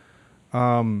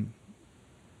 And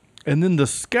then The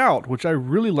Scout, which I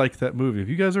really like that movie. Have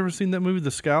you guys ever seen that movie,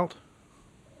 The Scout?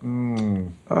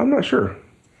 I'm not sure.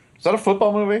 Is that a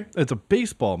football movie? It's a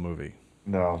baseball movie.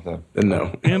 No,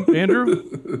 No.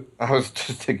 Andrew? I was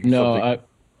just thinking. No, something.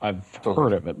 I've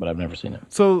heard of it, but I've never seen it.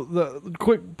 So the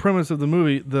quick premise of the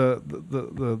movie: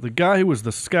 the guy who was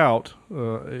the scout,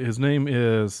 his name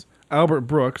is Albert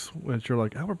Brooks. Which you're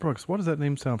like, Albert Brooks, what does that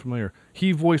name sound familiar?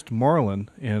 He voiced Marlin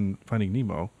in Finding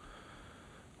Nemo.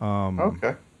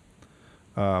 Okay.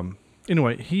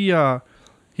 Anyway, he's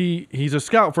a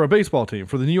scout for a baseball team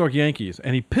for the New York Yankees,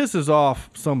 and he pisses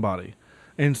off somebody,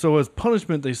 and so as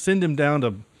punishment, they send him down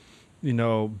to,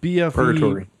 BFE.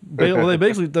 Purgatory. Well,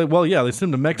 they send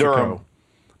him to Mexico.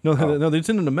 Durham. No, they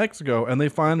send him to Mexico, and they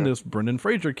find this Brendan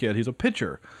Fraser kid. He's a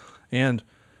pitcher, and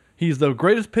he's the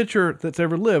greatest pitcher that's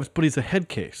ever lived, but he's a head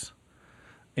case.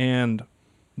 And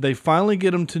they finally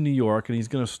get him to New York, and he's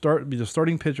going to be the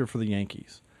starting pitcher for the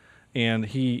Yankees. And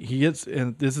he gets,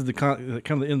 and this is the kind of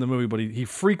the end of the movie, but he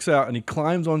freaks out and he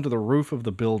climbs onto the roof of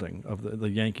the building of the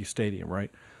Yankee Stadium, right?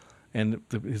 And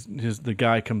the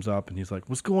guy comes up and he's like,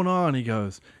 "What's going on?" He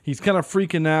goes, he's kind of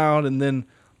freaking out, and then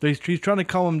he's trying to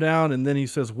calm him down, and then he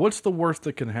says, "What's the worst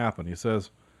that can happen?" He says,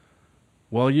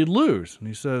 "Well, you'd lose." And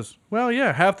he says, "Well,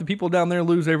 yeah, half the people down there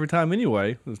lose every time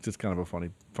anyway." It's just kind of a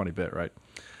funny bit, right?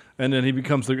 And then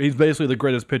he's basically the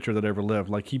greatest pitcher that ever lived.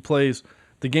 Like, he plays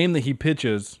the game that he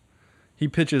pitches,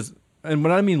 and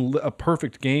when I mean a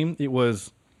perfect game, it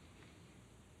was,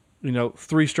 3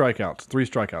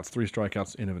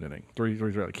 strikeouts in an inning. Three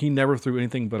strikeouts. He never threw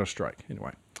anything but a strike.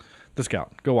 Anyway, The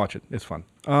Scout. Go watch it. It's fun.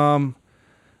 And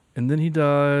then he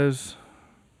does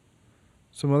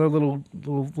some other little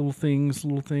things.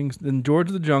 Then George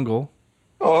of the Jungle.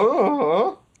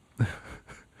 Oh.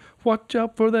 Watch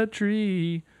out for that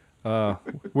tree.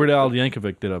 Weird Al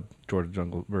Yankovic did a George of the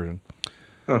Jungle version.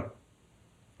 Huh.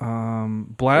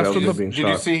 Blast from the. Did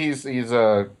you see he's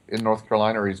in North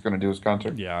Carolina, or he's going to do his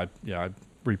concert? Yeah, I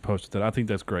reposted that. I think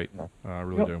that's great. I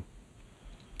really do.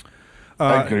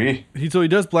 I agree. He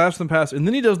does Blast from the Past, and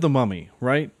then he does The Mummy,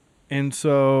 right? And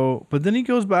so, but then he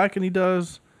goes back and he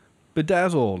does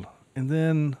Bedazzled, and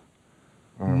then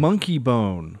Monkey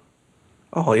Bone.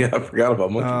 Oh yeah, I forgot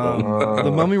about Monkey Bone.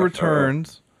 The Mummy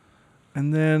Returns,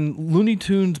 and then Looney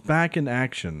Tunes Back in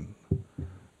Action.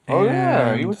 Oh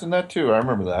yeah, he And- was in that too. I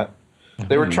remember that.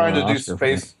 They were trying to do Oscar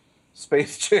for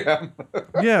Space Jam.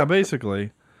 Yeah,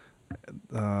 basically.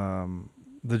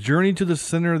 The Journey to the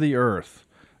Center of the Earth.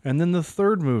 And then the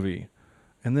third movie.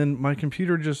 And then my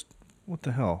computer just... What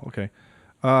the hell? Okay.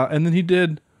 And then he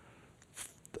did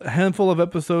a handful of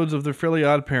episodes of The Fairly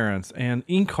Odd Parents and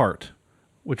Inkheart,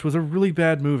 which was a really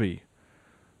bad movie.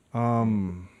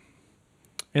 And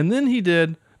then he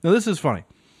did... Now, this is funny.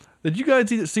 Did you guys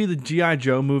see the G.I.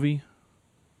 Joe movie?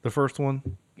 The first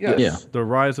one? Yes. Yeah. The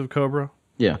Rise of Cobra?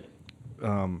 Yeah.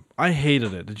 I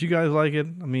hated it. Did you guys like it?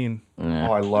 I mean...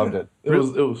 Oh, I loved it. It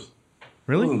was. It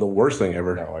Really? wasn't the worst thing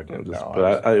ever. No, I didn't.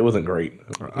 But it wasn't great.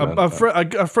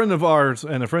 A friend of ours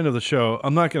and a friend of the show,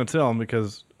 I'm not going to tell him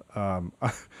because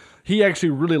he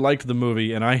actually really liked the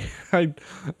movie, and I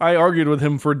argued with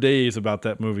him for days about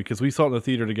that movie because we saw it in the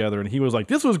theater together, and he was like,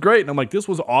 "This was great," and I'm like, "This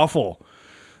was awful."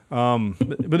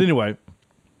 But anyway,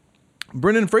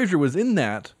 Brendan Fraser was in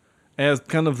that as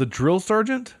kind of the drill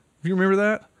sergeant. If you remember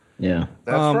that. Yeah.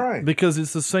 That's right. Because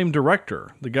it's the same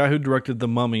director. The guy who directed The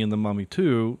Mummy and The Mummy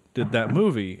 2 did that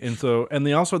movie. And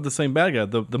they also had the same bad guy.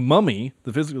 The Mummy,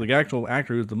 the actual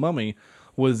actor who's the Mummy,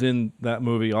 was in that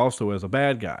movie also as a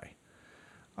bad guy.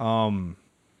 And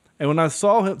when I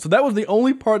saw him, so that was the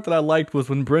only part that I liked was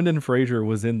when Brendan Fraser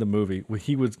was in the movie, when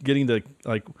he was getting to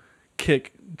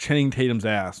kick Channing Tatum's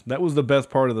ass. That was the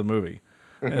best part of the movie.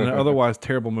 And an otherwise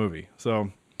terrible movie.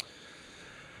 So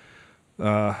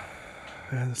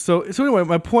anyway,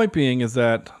 my point being is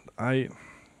that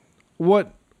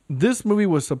what this movie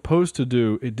was supposed to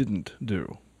do, it didn't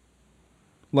do.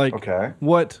 Like, Okay.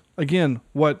 what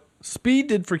Speed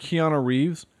did for Keanu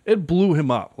Reeves, it blew him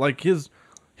up. Like, his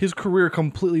career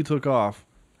completely took off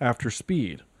after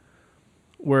Speed.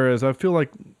 Whereas I feel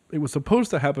like it was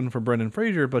supposed to happen for Brendan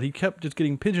Fraser, but he kept just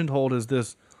getting pigeonholed as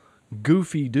this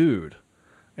goofy dude.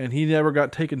 And he never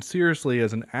got taken seriously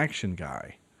as an action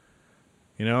guy.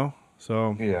 You know?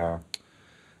 So, Yeah.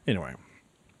 anyway.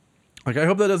 Like, I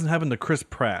hope that doesn't happen to Chris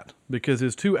Pratt, because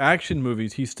his 2 action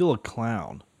movies, he's still a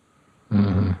clown.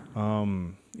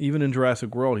 Even in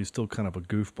Jurassic World, he's still kind of a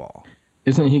goofball.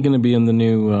 Isn't he going to be in the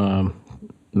new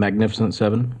Magnificent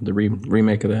Seven, the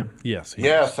remake of that? Yes. he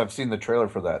Yes, I've seen the trailer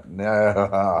for that.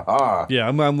 is. Yeah,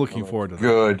 I'm looking forward to that.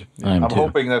 Good. I am I'm too.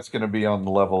 hoping that's going to be on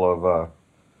the level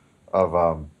of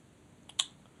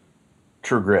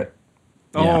True Grit.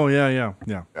 Oh, yeah.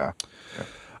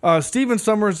 Yeah. Steven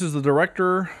Summers is the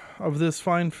director of this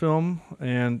fine film,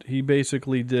 and he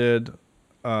basically did.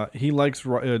 He likes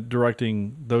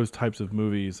directing those types of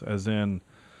movies, as in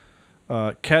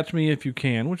Catch Me If You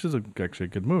Can, which is actually a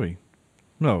good movie.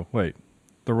 No, wait,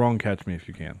 the wrong Catch Me If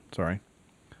You Can. Sorry,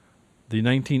 the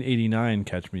 1989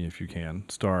 Catch Me If You Can,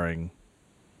 starring.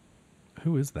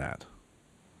 Who is that?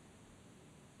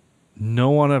 No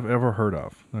one I've ever heard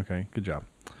of. Okay, good job.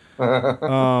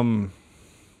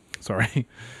 Sorry.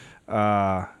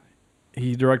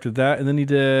 He directed that, and then he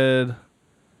did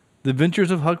The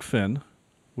Adventures of Huck Finn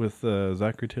with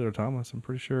Zachary Taylor Thomas, I'm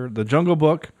pretty sure. The Jungle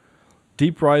Book,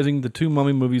 Deep Rising, the 2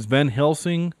 Mummy movies, Van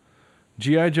Helsing,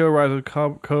 G.I. Joe, Rise of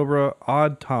Cobra,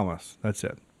 Odd Thomas. That's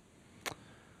it.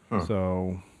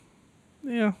 So,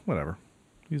 yeah, whatever.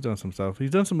 He's done some stuff.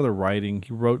 He's done some other writing.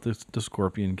 He wrote The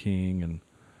Scorpion King, and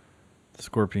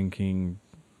Scorpion King,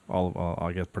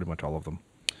 I guess pretty much all of them.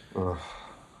 Ugh.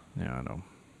 Yeah, I know.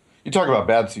 You talk about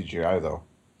bad CGI though.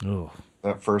 Ugh.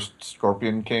 That first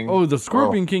Scorpion King. Oh, the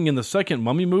Scorpion King in the second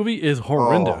Mummy movie is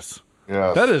horrendous.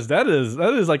 Yes. That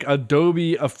is like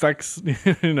Adobe effects,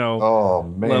 Oh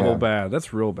man. level bad.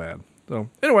 That's real bad. So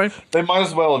anyway, They might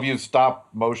as well have used stop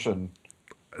motion.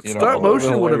 stop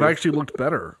motion would have later. actually looked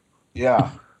better.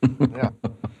 Yeah. Yeah.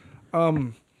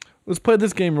 Let's play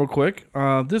this game real quick.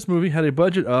 This movie had a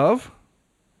budget of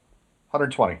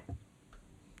 120.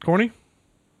 Corny.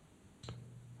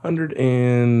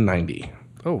 190.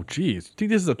 Oh, geez. Think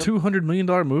this is a $200 million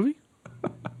movie?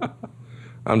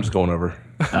 I'm just going over.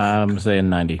 I'm saying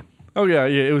 90. Oh, yeah,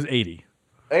 it was 80.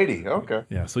 80. Okay.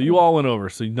 Yeah, so you all went over,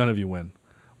 so none of you win.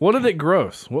 What did it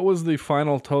gross? What was the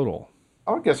final total?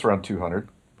 I would guess around 200.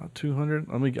 About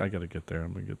 200? I gotta get there.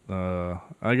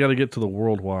 I gotta get to the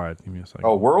worldwide. Give me a second.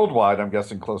 Oh, worldwide, I'm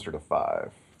guessing closer to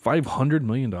 5. $500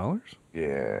 million?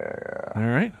 Yeah. All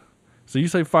right. So you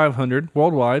say 500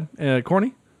 worldwide.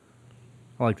 Corny?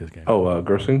 I like this game. Oh,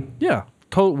 grossing? Yeah.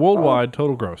 Worldwide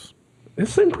total gross. It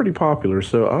seemed pretty popular,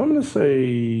 so I'm going to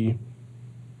say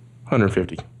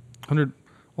 150.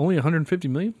 Only 150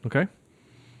 million? Okay.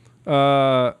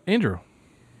 Andrew.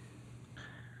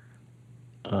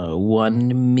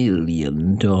 $1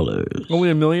 million. Only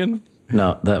 $1 million?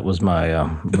 No, that was my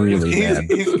really bad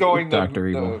He's going Dr.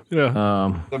 Evil.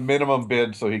 Yeah. the minimum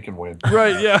bid so he can win.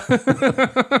 Right, yeah.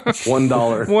 $1.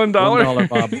 $1. $1,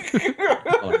 Bob.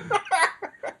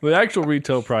 The actual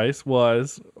retail price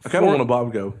was I kind of want to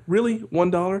Bob go, really?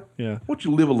 $1? Yeah. Won't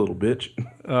you live a little, bitch?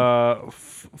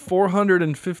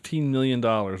 $415 million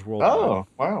worldwide. Oh,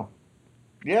 wow.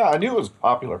 Yeah, I knew it was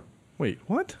popular. Wait,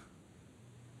 what?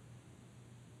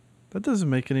 That doesn't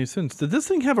make any sense. Did this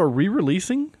thing have a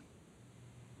re-releasing?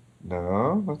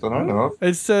 No, not that I know of.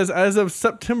 It says as of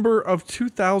September of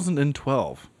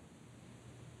 2012.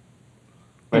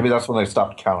 Maybe that's when they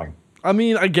stopped counting. I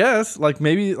mean, I guess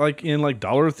maybe in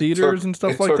dollar theaters and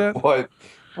stuff like that.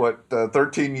 What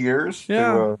 13 years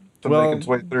Yeah. to Well, make its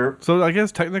way through? So I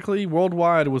guess technically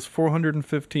worldwide was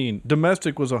 415.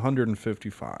 Domestic was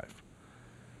 155.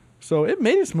 So it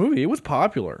made its movie. It was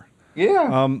popular.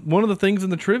 Yeah. One of the things in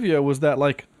the trivia was that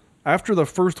after the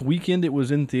first weekend it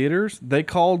was in theaters, the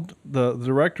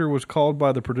director was called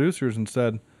by the producers and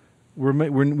said,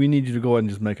 we need you to go ahead and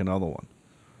just make another one.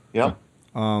 Yeah.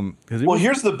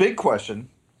 Here's the big question.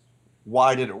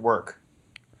 Why did it work?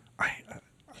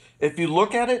 If you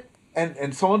look at it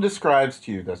and someone describes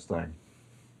to you this thing,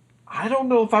 I don't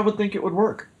know if I would think it would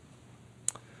work.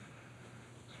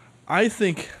 I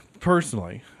think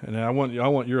personally, and I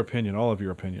want your opinion, all of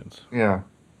your opinions. Yeah.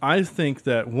 I think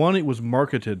that one, it was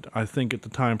marketed, I think at the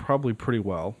time probably pretty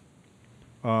well.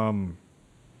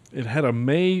 It had a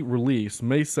May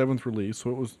 7th release,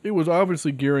 so it was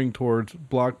obviously gearing towards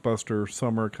blockbuster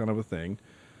summer kind of a thing.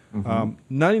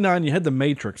 99, you had The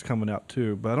Matrix coming out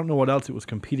too, but I don't know what else it was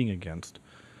competing against.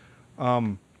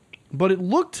 But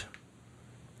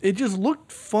it just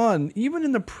looked fun, even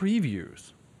in the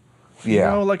previews.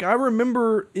 Yeah. I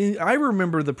remember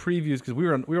the previews because we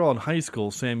were all in high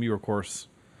school. Sam, you were, of course,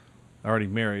 already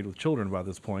married with children by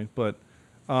this point, but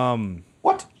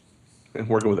What? And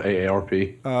working with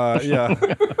AARP. yeah,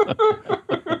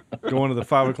 going to the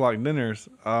 5 o'clock dinners.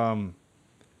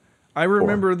 I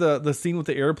remember the scene with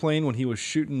the airplane when he was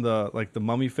shooting the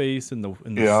mummy face in the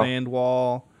sand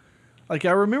wall. I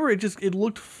remember it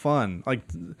looked fun.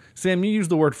 Sam, you use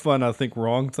the word fun, I think,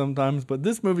 wrong sometimes, but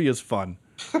this movie is fun.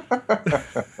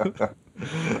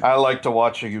 I like to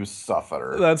watch you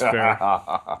suffer. That's fair.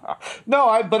 No,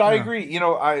 I agree.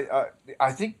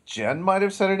 I think Jen might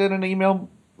have said it in an email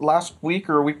last week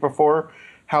or a week before,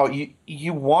 how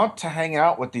you want to hang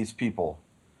out with these people.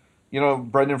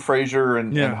 Brendan Fraser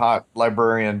and Hot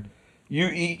Librarian.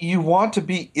 You want to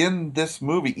be in this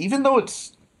movie, even though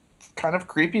it's kind of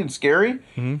creepy and scary.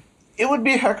 Mm-hmm. It would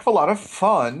be a heck of a lot of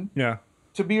fun. Yeah.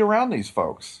 To be around these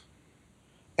folks.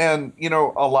 And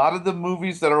a lot of the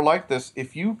movies that are like this,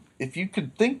 if you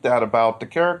could think that about the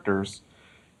characters,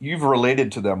 you've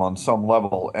related to them on some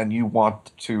level, and you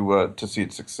want to see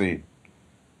it succeed.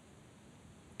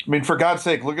 I mean, for God's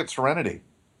sake, look at Serenity.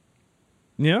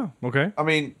 Yeah. Okay. I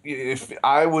mean, if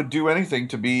I would do anything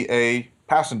to be a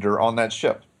passenger on that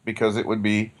ship, because it would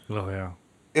be. Oh yeah.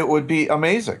 It would be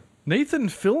amazing. Nathan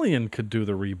Fillion could do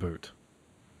the reboot.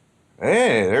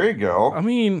 Hey, there you go. I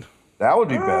mean, that would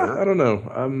be better. I don't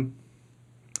know.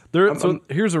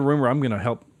 Here's a rumor I'm going to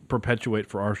help perpetuate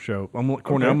for our show.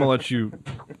 Corny, I'm going to let you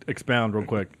expound real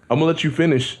quick. I'm going to let you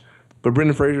finish. But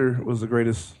Brendan Fraser was the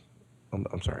greatest.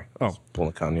 I'm sorry. Oh.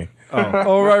 Pulling Kanye.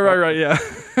 Oh, right, yeah.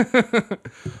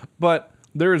 But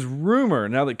There is rumor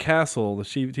now that Castle, the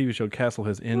TV show Castle,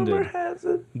 has ended,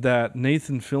 that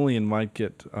Nathan Fillion might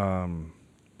get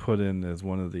put in as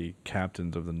one of the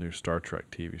captains of the new Star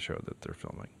Trek TV show that they're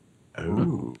filming.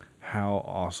 Ooh. How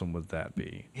awesome would that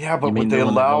be? Yeah, but You mean would they the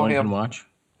one that no allow one can him? watch?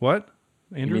 What,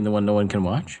 You Andrew? mean the one no one can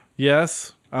watch?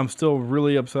 Yes, I'm still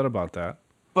really upset about that.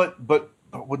 But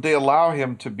would they allow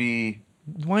him to be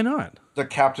Why not? the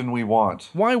captain we want?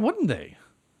 Why wouldn't they?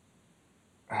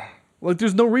 Like,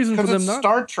 there's no reason for Because them it's not.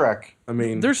 Star Trek. I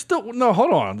mean, There's still no.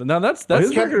 Hold on. Now that's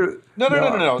his record. No.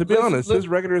 To be honest, his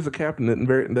record as a captain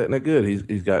isn't that good.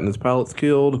 He's gotten his pilots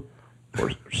killed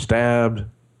or stabbed,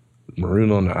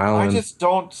 marooned on the I island. just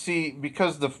don't see,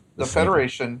 because the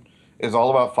Federation is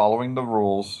all about following the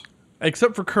rules.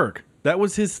 except for Kirk. That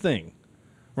was his thing,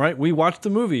 right? We watched the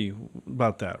movie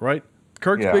about that, right?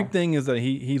 Kirk's Yeah. big thing is that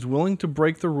he's willing to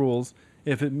break the rules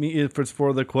if it's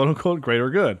for the quote unquote greater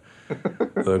good.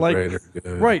 The Like, greater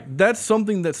good. right? That's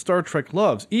something that Star Trek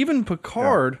loves. Even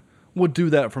Picard would do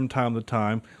that from time to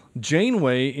time.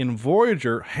 Janeway in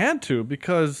Voyager had to,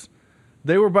 because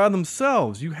they were by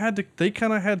themselves. You had to. They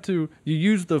kind of had to. You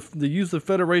use the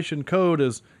Federation code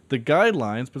as the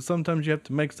guidelines, but sometimes you have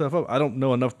to make stuff up. I don't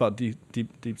know enough about Deep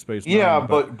Space Nine. Yeah,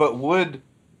 but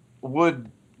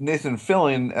would Nathan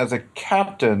Fillion as a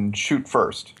captain shoot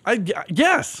first?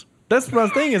 Yes. That's my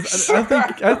thing. Is I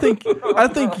think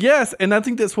yes, and I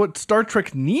think that's what Star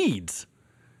Trek needs.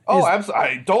 Oh,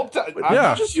 absolutely.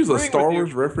 Yeah. Just use a Star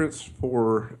Wars reference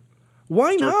for.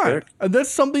 Why Star not? Trek? That's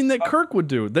something that Kirk would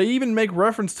do. They even make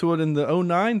reference to it in the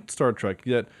 09 Star Trek.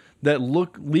 That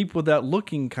leap without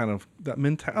looking kind of that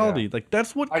mentality. Yeah. Like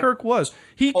that's what Kirk was.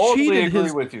 He totally cheated agree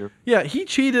his. with you. Yeah, he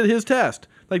cheated his test.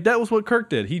 Like that was what Kirk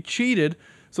did. He cheated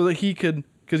so that he could,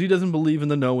 because he doesn't believe in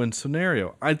the no-win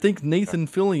scenario. I think Nathan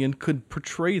Fillion could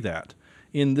portray that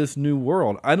in this new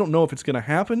world. I don't know if it's going to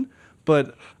happen,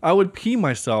 but I would pee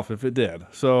myself if it did.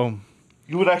 So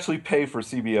You would actually pay for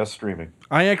CBS streaming.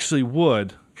 I actually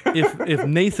would if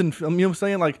Nathan. You know what I'm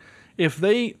saying? Like if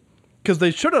they, because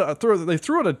they threw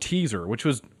out a teaser, which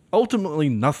was ultimately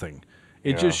nothing.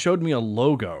 It just showed me a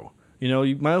logo. You know,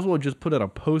 you might as well just put out a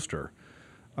poster.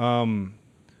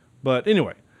 But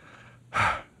anyway,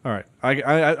 all right.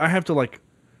 I have to like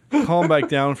calm back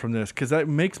down from this because that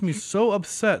makes me so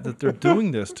upset that they're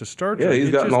doing this to Star Trek. Yeah, he's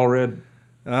gotten all red.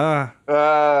 I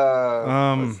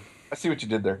see what you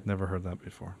did there. Never heard that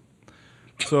before.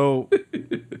 So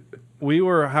we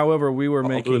were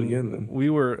making. do it again, then. We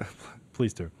were,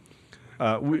 please do.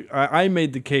 I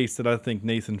made the case that I think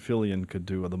Nathan Fillion could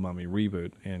do the Mummy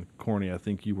reboot, and Corny, I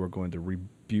think you were going to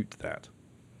rebut that.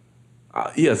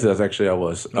 Yes, actually I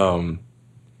was. I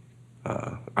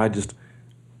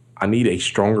need a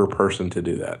stronger person to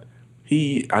do that.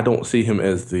 I don't see him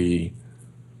as the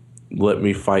let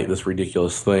me fight this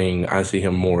ridiculous thing. I see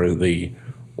him more as the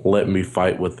let me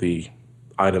fight with the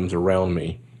items around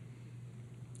me.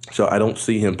 So I don't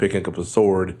see him picking up a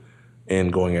sword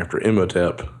and going after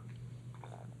Imhotep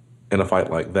in a fight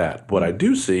like that. What I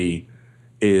do see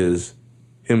is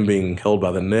him being held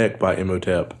by the neck by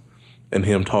Imhotep and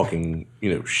him talking,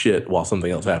 shit while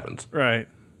something else happens. Right.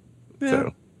 Yeah.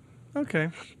 So Okay.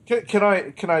 Can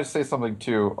I say something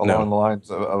too along the lines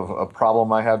of a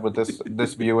problem I had with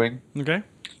this viewing? Okay.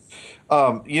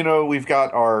 We've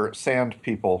got our sand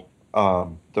people,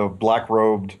 the black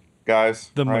robed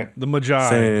guys, right? The Magi.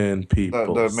 Sand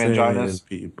people, The Manginas. sand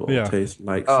people Yeah. taste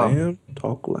like sand,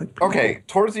 talk like people. Okay,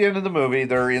 towards the end of the movie,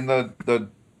 they're in the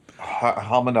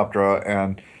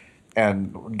Hamunaptra,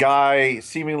 and Guy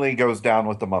seemingly goes down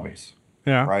with the mummies,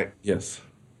 Yeah. right? Yes.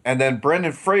 And then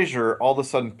Brendan Fraser all of a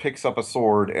sudden picks up a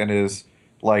sword and is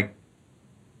like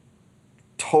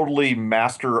totally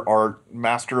master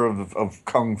of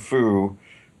kung fu,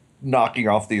 knocking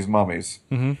off these mummies.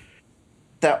 Mm-hmm.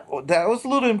 That was a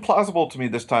little implausible to me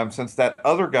this time, since that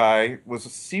other guy was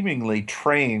seemingly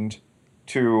trained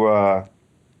to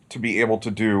be able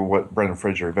to do what Brendan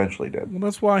Fraser eventually did. Well,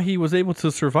 that's why he was able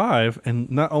to survive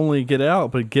and not only get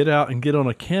out, but get out and get on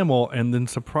a camel and then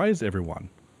surprise everyone.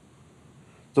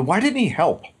 So why didn't he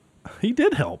help? He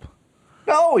did help.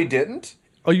 No, he didn't.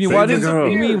 Oh, you mean Save the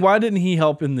girl. why didn't he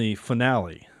help in the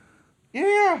finale?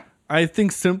 Yeah. I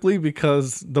think simply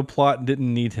because the plot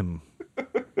didn't need him.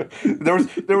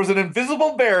 There was an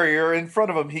invisible barrier in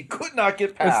front of him he could not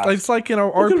get past. It's like in our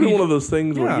It could be one RPG. of those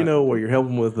things Yeah. where you're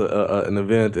helping with an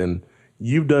event and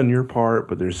you've done your part,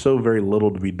 but there's so very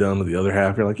little to be done with the other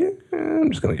half. You're like, I'm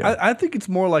just gonna go. I think it's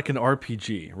more like an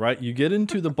RPG, right? You get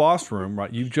into the boss room,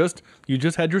 right? You just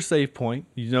had your save point.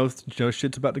 You know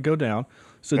shit's about to go down.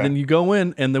 So then you go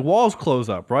in and the walls close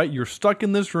up, right? You're stuck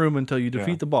in this room until you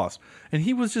defeat the boss. And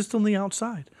he was just on the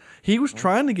outside. He was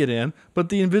trying to get in, but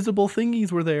the invisible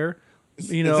thingies were there. Is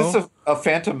this a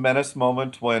Phantom Menace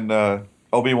moment when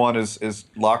Obi-Wan is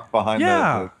locked behind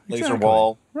the laser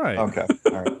wall? Right. Okay.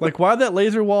 All right. Like, why that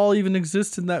laser wall even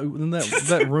exist in that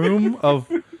room of,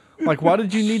 like, why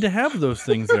did you need to have those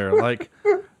things there? Like,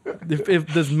 if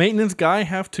does maintenance guy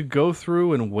have to go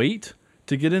through and wait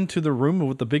to get into the room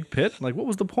with the big pit? Like, what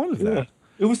was the point of that?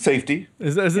 It was safety.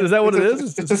 Is that what it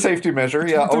is? It's a safety measure.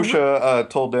 Yeah, OSHA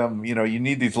told them, you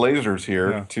need these lasers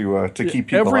here to keep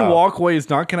people Every out. walkway is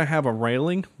not going to have a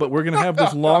railing, but we're going to have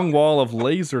this long wall of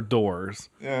laser doors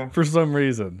for some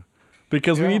reason.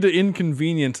 Because we need to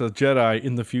inconvenience a Jedi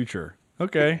in the future.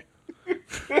 Okay.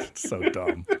 So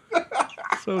dumb.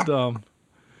 So dumb.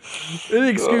 Any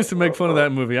excuse to make fun of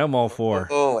that movie, I'm all for.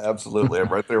 Oh, absolutely. I'm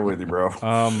right there with you, bro.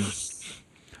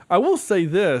 I will say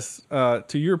this, to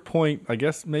your point, I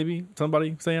guess maybe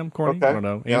somebody, Sam, Corny, Okay. I don't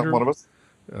know, Andrew, Yeah, one of us.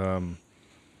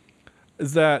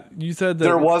 is that you said that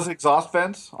There was exhaust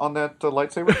vents on that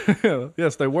lightsaber?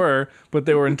 yes, they were, but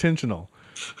they were intentional.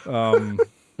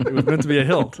 It was meant to be a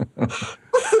hilt.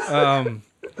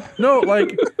 No,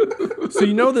 like,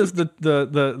 so this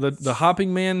the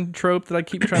hopping man trope that I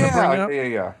keep trying to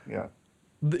bring up. Yeah.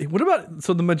 What about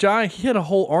the Magi? He had a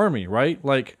whole army, right?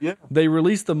 Like, they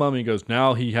released the mummy. Goes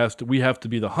now. We have to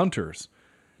be the hunters,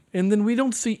 and then we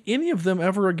don't see any of them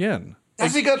ever again.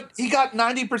 Like, he got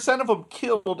 90% of them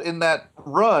killed in that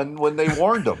run when they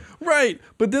warned him. Right,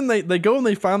 but then they go and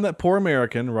they find that poor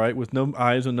American, right, with no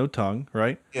eyes and no tongue,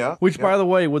 right? Yeah. Which, by the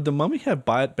way, would the mummy have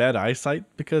bad eyesight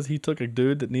because he took a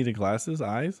dude that needed glasses,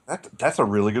 eyes? That's a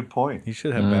really good point. He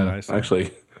should have bad eyesight. Actually,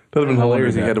 that would have been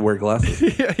hilarious. He had to wear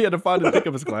glasses. Yeah, he had to find and pick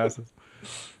up his glasses.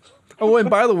 Oh, and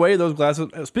by the way, those glasses.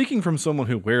 Speaking from someone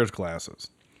who wears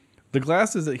glasses, the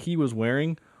glasses that he was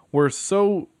wearing were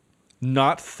so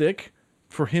not thick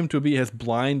for him to be as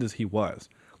blind as he was.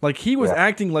 Like, he was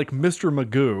acting like Mr.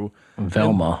 Magoo.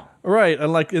 Velma. Right,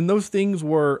 and those things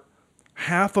were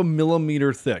 0.5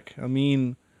 millimeter thick. I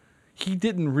mean, he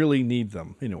didn't really need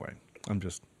them. Anyway,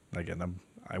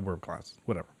 I wear glasses.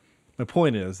 Whatever. My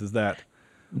point is that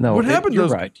what happened to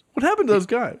those? Right. What happened to those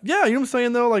guys? Yeah, you know what I'm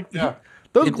saying though. Like,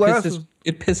 those glasses.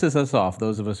 It pisses us off,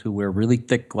 those of us who wear really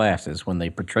thick glasses, when they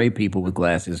portray people with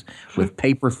glasses with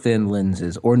paper thin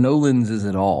lenses or no lenses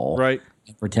at all. Right.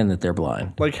 And pretend that they're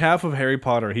blind. Like half of Harry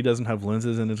Potter, he doesn't have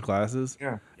lenses in his glasses.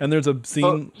 Yeah. And there's a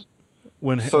scene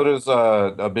when. So does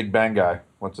a Big Bang guy.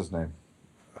 What's his name?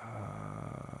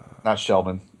 Not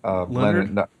Sheldon.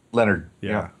 Leonard? Leonard.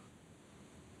 Yeah.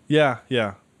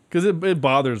 Because it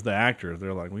bothers the actors.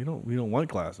 They're like, we don't want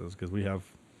glasses because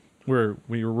we're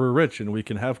rich and we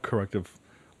can have corrective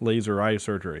laser eye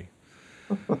surgery.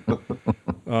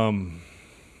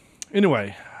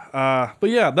 Anyway, but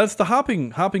yeah, that's the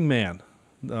hopping man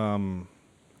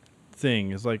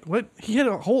thing. Is like, what, he had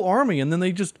a whole army and then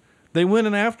they went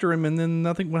in after him and then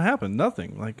nothing would happen.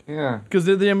 Nothing. Like, because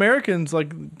the Americans,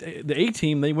 like the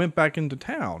A-Team, they went back into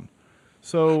town.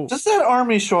 So does that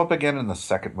army show up again in the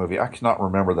second movie? I cannot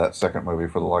remember that second movie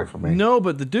for the life of me. No,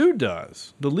 but the dude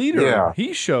does. The leader,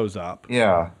 he shows up.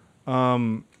 Yeah.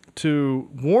 To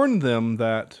warn them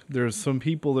that there's some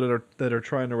people that are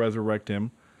trying to resurrect him,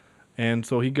 and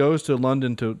so he goes to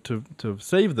London to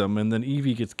save them, and then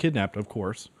Evie gets kidnapped, of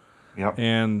course. Yep.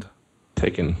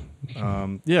 Taken.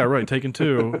 And taken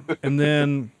too, and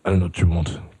then I don't know what you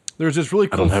want. There's this really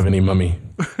cool. I don't have any mummy.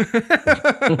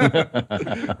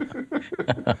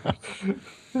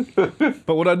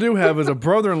 But what I do have is a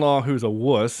brother-in-law who's a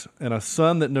wuss and a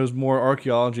son that knows more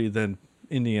archaeology than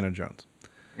Indiana Jones.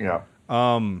 Yeah.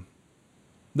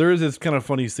 There is this kind of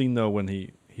funny scene though when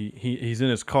he's in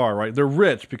his car, right? They're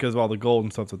rich because of all the gold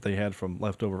and stuff that they had from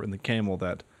leftover in the camel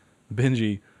that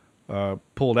Benji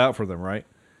pulled out for them, right?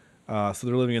 So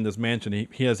they're living in this mansion.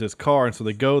 He has his car, and so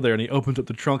they go there, and he opens up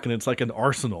the trunk, and it's like an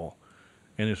arsenal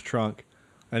in his trunk.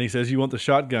 And he says, "You want the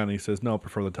shotgun?" And he says, "No, I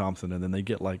prefer the Thompson." And then they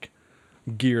get like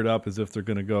geared up as if they're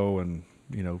going to go and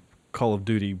Call of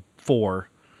Duty 4,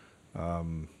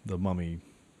 the Mummy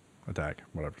attack,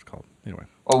 whatever it's called. Anyway.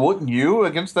 Oh, wouldn't you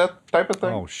against that type of thing?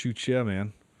 Oh, shoot, yeah,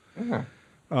 man. Yeah.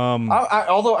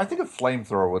 Although I think a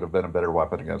flamethrower would have been a better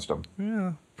weapon against him.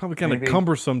 Yeah, probably kind of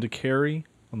cumbersome to carry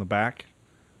on the back,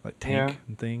 like tank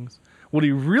and things. What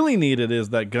he really needed is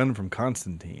that gun from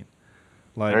Constantine.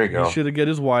 Like, there you go. He should have get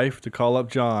his wife to call up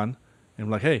John and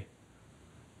be like, "Hey,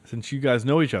 since you guys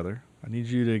know each other, I need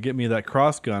you to get me that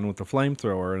cross gun with the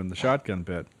flamethrower and the shotgun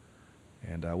bit,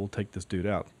 and we'll take this dude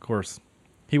out." Of course,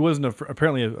 he wasn't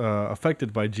apparently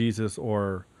affected by Jesus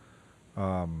or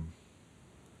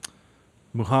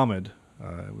Muhammad.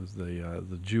 It was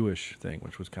the Jewish thing,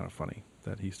 which was kind of funny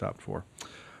that he stopped for.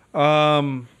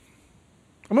 I'm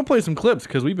gonna play some clips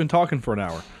because we've been talking for an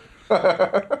hour. All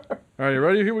right, you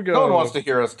ready? Here we go. No one wants to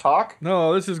hear us talk.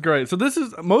 No, this is great. So this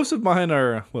is most of mine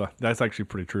are that's actually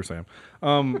pretty true, Sam.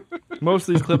 Most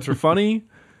of these clips are funny.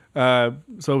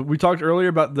 So we talked earlier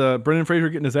about the Brendan Fraser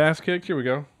getting his ass kicked. Here we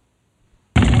go.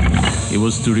 It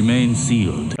was to remain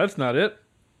sealed That's not it.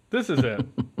 This is it.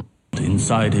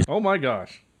 inside his Oh my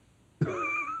gosh.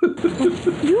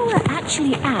 You were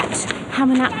actually at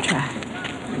Hamunaptra.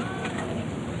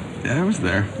 Yeah, I was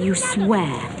there. You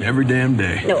swear. Every damn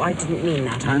day. No, I didn't mean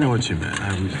that. I know what you meant.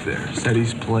 I was there.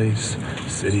 Seti's place,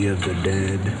 City of the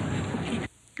Dead.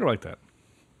 I like that.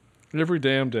 Every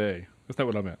damn day. That's not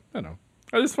what I meant. I know.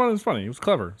 I just thought it was funny. It was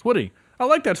clever. It's witty. I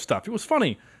like that stuff. It was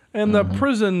funny. And the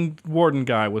prison warden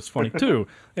guy was funny too.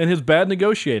 And his bad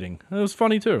negotiating. It was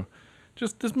funny too.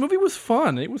 Just this movie was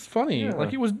fun. It was funny. Yeah.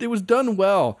 Like it was done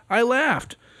well. I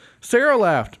laughed. Sarah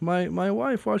laughed. My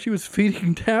wife, while she was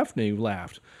feeding Daphne,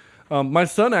 laughed. My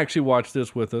son actually watched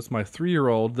this with us, my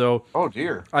 3-year-old, though. Oh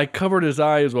dear. I covered his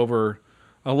eyes over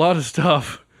a lot of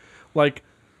stuff. Like,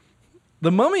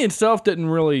 the mummy itself didn't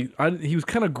really... he was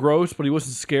kind of gross, but he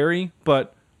wasn't scary.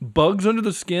 But bugs under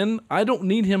the skin, I don't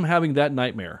need him having that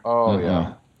nightmare. Oh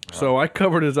yeah. So I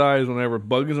covered his eyes whenever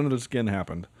bugs under the skin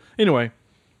happened. Anyway.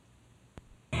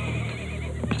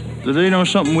 Do they know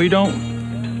something we don't?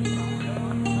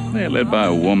 They're led by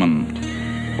a woman.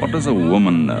 What does a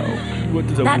woman know? What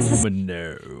does a That's the- woman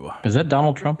know? Is that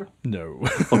Donald Trump? No.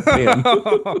 Oh, man.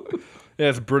 Yeah,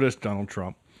 it's British Donald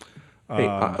Trump. Hey,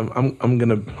 I'm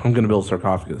gonna build a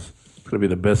sarcophagus. It's gonna be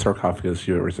the best sarcophagus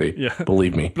you ever see. Yeah.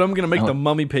 Believe me. But I'm going to make the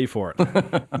mummy pay for it.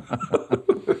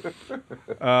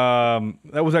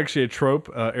 That was actually a trope,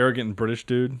 arrogant British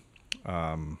dude.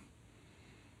 There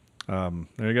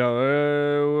you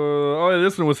go. Oh,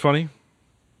 this one was funny.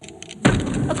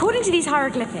 According to these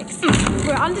hieroglyphics,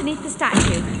 we're underneath the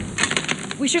statue.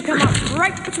 We should come up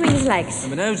right between his legs.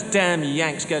 When those damn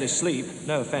Yanks go to sleep,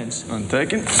 no offense,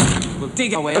 Untaken? we'll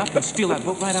dig our way up and steal that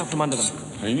book right out from under them.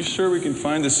 Are you sure we can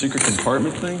find the secret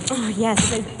compartment thing? Oh, yes,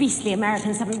 those beastly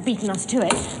Americans haven't beaten us to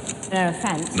it. No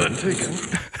offense. Untaken.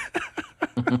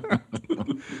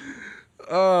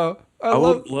 I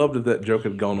would love if that joke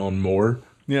had gone on more.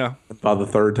 Yeah. By the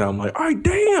third time, like, "Ay,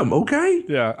 damn, okay."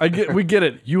 Yeah, we get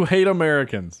it. You hate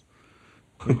Americans.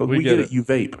 We get it. You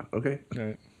vape, okay? All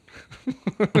right.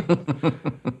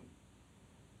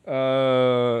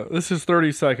 This is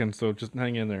 30 seconds, so just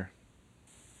hang in there.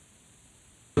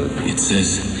 It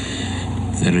says,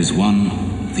 there is one,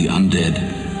 the undead,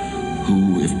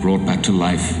 who, if brought back to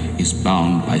life, is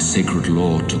bound by sacred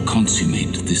law to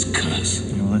consummate this curse.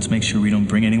 Well, let's make sure we don't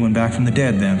bring anyone back from the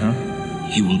dead then, huh?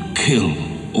 He will kill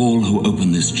all who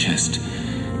open this chest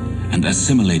and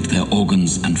assimilate their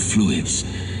organs and fluids.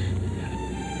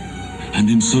 And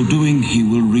in so doing, he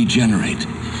will regenerate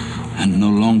and no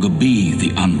longer be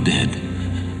the undead,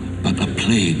 but a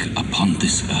plague upon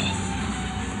this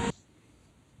earth.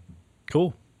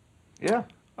 Cool. Yeah.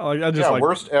 I just like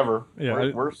worst ever.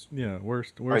 Yeah, worst. Yeah,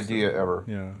 worst idea ever.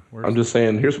 Yeah, worst. I'm just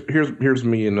saying. Here's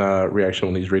me in reaction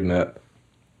when he's reading that.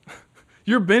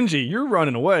 You're Benji. You're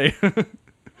running away.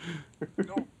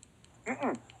 No.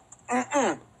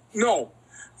 No.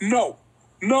 No.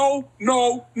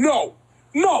 No. No.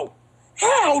 No.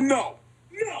 Hell no.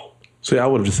 No. See, I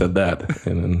would have just said that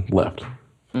and then left.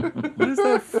 What is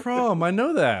that from? I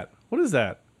know that. What is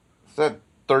that? Is that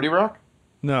 30 Rock?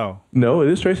 No. No, it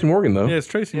is Tracy Morgan though. Yeah, it's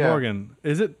Tracy Morgan.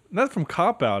 Is it? That's from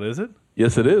Cop Out, is it?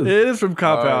 Yes, it is. It is from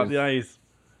Cop Out. Nice.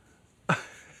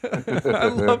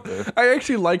 I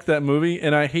actually like that movie,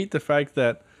 and I hate the fact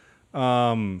that,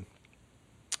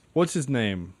 what's his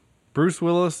name? Bruce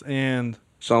Willis and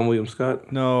Sean William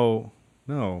Scott. No.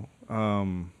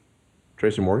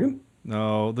 Tracy Morgan.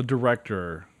 No, the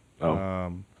director.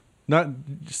 Oh. Not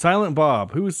Silent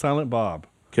Bob. Who is Silent Bob?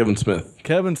 Kevin Smith.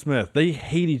 Kevin Smith. They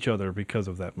hate each other because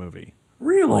of that movie.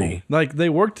 Really? Like, they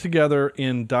worked together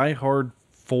in Die Hard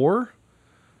 4,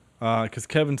 because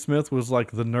Kevin Smith was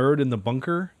like the nerd in the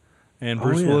bunker, and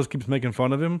Bruce Willis keeps making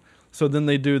fun of him. So then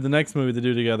they do the next movie they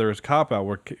do together is Cop Out,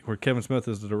 where Kevin Smith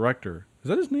is the director. Is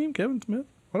that his name, Kevin Smith?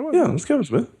 Yeah, it's Kevin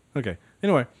Smith. Okay.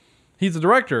 Anyway, he's the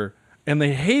director, and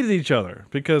they hated each other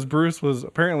because Bruce was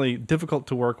apparently difficult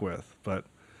to work with. But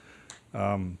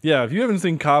yeah, if you haven't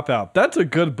seen Cop Out, that's a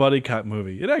good buddy cop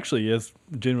movie. It actually is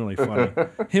genuinely funny.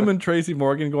 Him and Tracy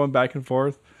Morgan going back and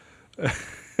forth.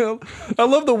 I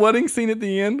love the wedding scene at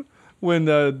the end when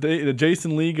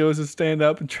Jason Lee goes to stand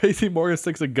up and Tracy Morgan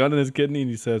sticks a gun in his kidney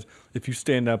and he says, "If you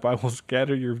stand up, I will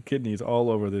scatter your kidneys all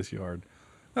over this yard."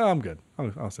 Oh, I'm good.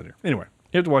 I'll sit here. Anyway,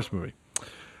 you have to watch the movie.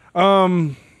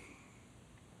 Oh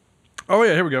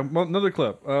yeah, here we go. Well, another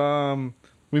clip.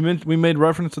 We made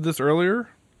reference to this earlier.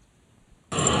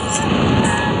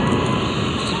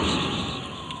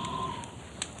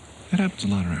 That happens a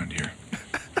lot around here.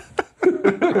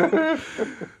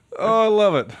 Oh, I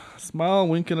love it. Smile,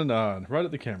 wink, and a nod right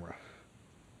at the camera.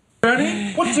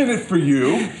 Ernie, what's in it for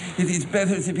you? It is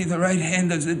better to be the right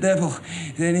hand of the devil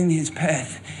than in his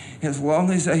path. As long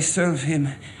as I serve him,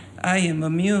 I am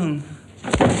immune.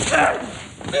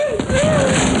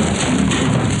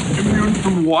 Immune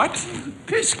from what?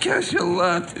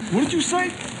 Piscachelot. What did you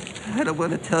say? I don't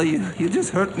want to tell you. You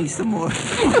just hurt me some more.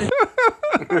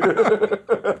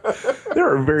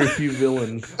 There are very few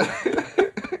villains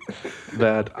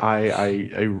that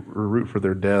I root for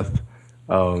their death.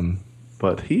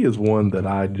 But he is one that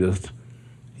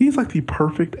he's like the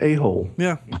perfect a-hole.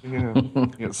 Yeah.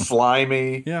 Yeah,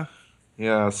 slimy. Yeah.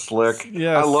 Yeah, slick.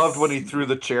 Yeah. I loved when he threw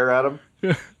the chair at him.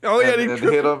 Oh yeah, and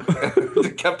hit him.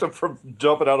 It kept him from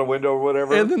jumping out a window or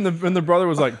whatever. And then the brother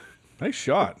was like, "Nice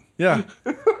shot." Yeah.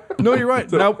 No, you're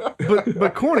right. Now,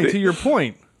 but Corny, to your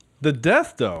point, the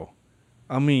death though,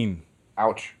 I mean,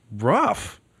 ouch,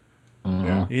 rough.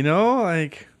 Yeah. You know,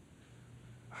 like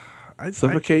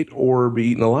suffocate or be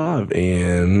eaten alive,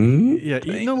 and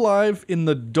eaten alive in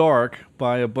the dark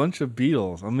by a bunch of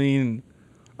beetles. I mean,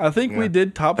 I think we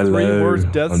did top 3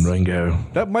 worst deaths. I'm Ringo.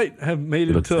 That might have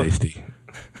made it Looks to. tasty.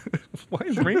 Why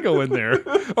is Ringo in there?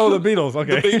 Oh, the Beatles.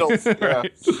 Okay. The Beatles.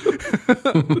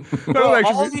 Yeah. Well,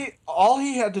 all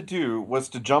he had to do was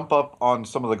to jump up on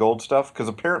some of the gold stuff because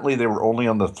apparently they were only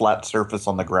on the flat surface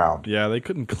on the ground. Yeah, they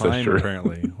couldn't climb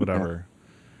apparently. Whatever.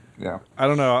 Yeah. I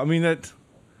don't know. I mean that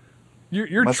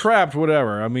you're trapped.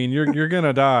 Whatever. I mean you're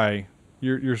gonna die.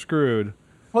 You're screwed.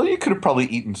 Well, you could have probably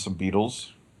eaten some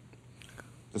beetles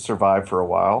to survive for a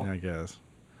while. I guess.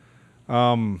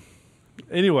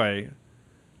 Anyway,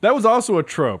 that was also a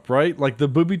trope, right? Like the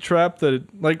booby trap.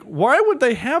 Why would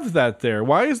they have that there?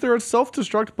 Why is there a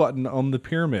self-destruct button on the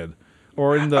pyramid,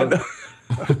 or in the?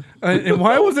 And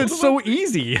why was it so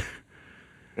easy?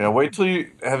 Yeah, wait till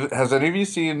you has any of you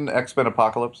seen X-Men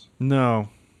Apocalypse? No.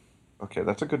 Okay,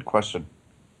 that's a good question.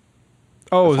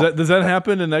 Oh, does that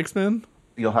happen in X-Men?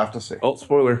 You'll have to see. Oh,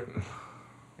 spoiler.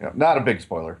 Yeah, not a big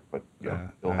spoiler, but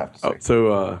you'll have to see.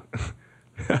 So,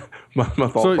 my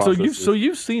thought process. So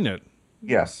you've seen it.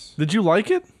 Yes. Did you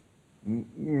like it?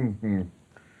 Mm-hmm.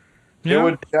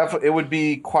 Yeah. It would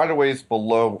be quite a ways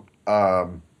below.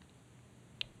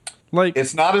 Like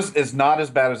it's not as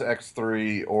bad as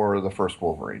X3 or the first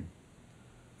Wolverine.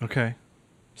 Okay.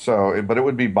 So, but it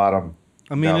would be bottom.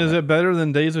 I mean, is it better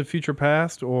than Days of Future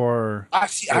Past or? I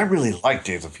really like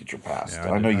Days of Future Past.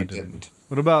 Yeah, I know you didn't.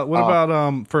 What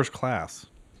about First Class?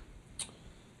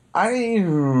 Probably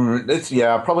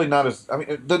not as. I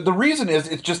mean, the reason is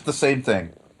it's just the same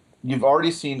thing. You've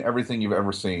already seen everything you've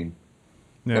ever seen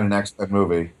in an X-Men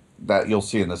movie that you'll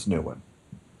see in this new one.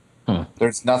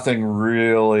 There's nothing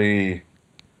really,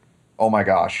 oh my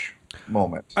gosh,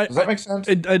 moment. Does that make sense?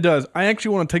 It does. I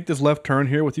actually want to take this left turn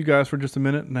here with you guys for just a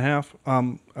minute and a half.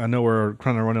 I know we're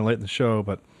kind of running late in the show,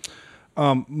 but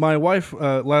my wife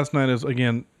last night is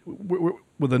again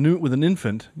with an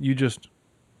infant.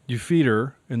 You feed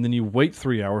her and then you wait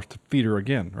 3 hours to feed her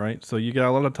again, right? So you got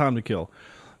a lot of time to kill.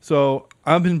 So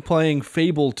I've been playing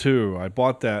Fable 2. I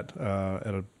bought that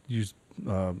at a used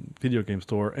video game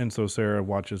store, and so Sarah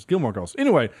watches Gilmore Girls.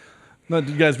 Anyway, not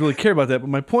that you guys really care about that, but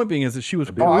my point being is that she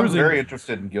was perusing. I'm very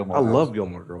interested in Gilmore Girls. I love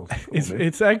Gilmore Girls.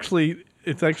 It's actually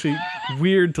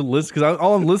weird to listen because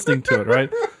I'm listening to it, right?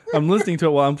 I'm listening to it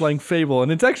while I'm playing Fable,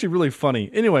 and it's actually really funny.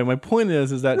 Anyway, my point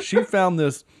is that she found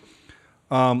this.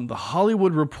 The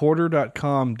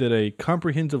HollywoodReporter.com did a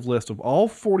comprehensive list of all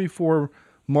 44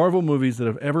 Marvel movies that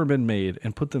have ever been made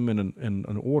and put them in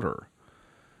an order.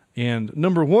 And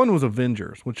number 1 was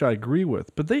Avengers, which I agree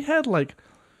with. But they had like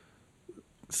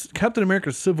Captain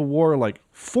America Civil War like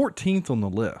 14th on the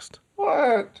list.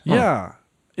 What? Yeah.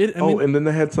 And then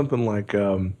they had something like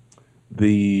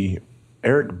the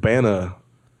Eric Bana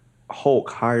Hulk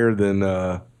higher than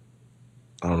I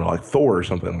don't know, like Thor or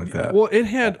something like that. Well, it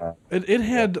had it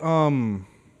had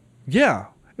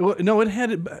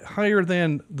it higher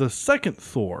than the second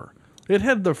Thor. It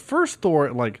had the first Thor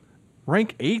at like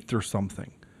rank 8th or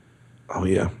something. Oh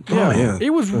yeah.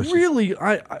 It was really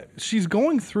she's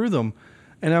going through them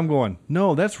and I'm going,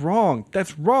 "No, that's wrong.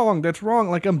 That's wrong. That's wrong."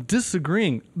 Like I'm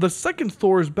disagreeing. The second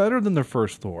Thor is better than the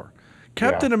first Thor.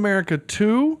 Captain America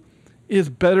 2 is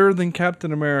better than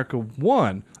Captain America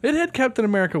 1. It had Captain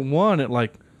America 1 at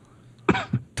like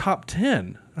top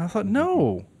 10. And I thought,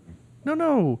 no.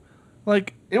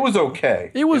 Like, it was okay.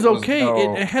 It was okay.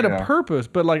 It had yeah. a purpose,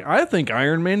 but like I think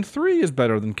Iron Man 3 is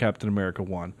better than Captain America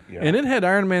 1. Yeah. And it had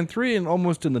Iron Man 3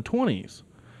 almost in the 20s.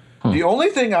 The only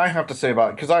thing I have to say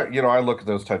about it, because I look at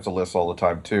those types of lists all the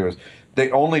time too, is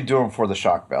they only do them for the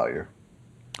shock value.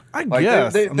 I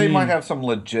guess. They might have some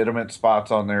legitimate spots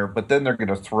on there, but then they're going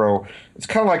to throw. It's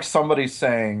kind of like somebody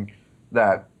saying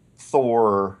that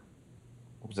Thor.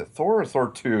 Was it Thor or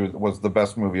Thor 2 was the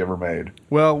best movie ever made?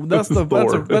 Well, that's a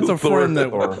friend that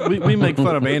Thor. we make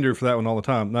fun of Andrew for that one all the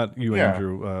time. Not you, Yeah.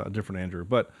 Andrew, a different Andrew,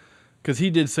 but because he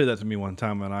did say that to me one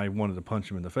time, and I wanted to punch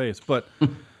him in the face. But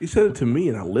he said it to me,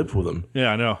 and I lived with him.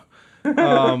 Yeah, I know.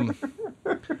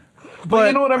 But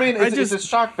you know what I mean? It's a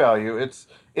shock value.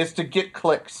 It's to get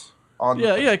clicks on.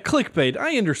 Yeah, clickbait.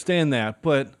 I understand that,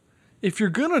 but if you're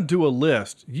gonna do a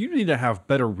list, you need to have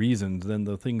better reasons than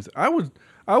the things. I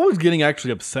was getting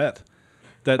actually upset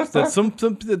that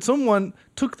someone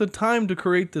took the time to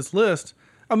create this list.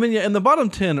 I mean, yeah, in the bottom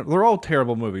 10, they're all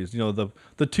terrible movies. You know,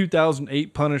 the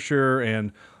 2008 Punisher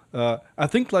and I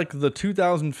think like the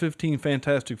 2015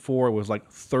 Fantastic Four was like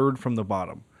third from the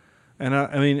bottom. And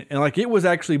I mean, like it was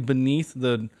actually beneath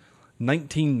the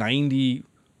 1990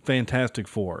 Fantastic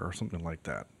Four or something like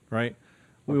that, right?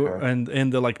 We were, and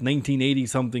the like 1980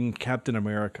 something Captain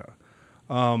America.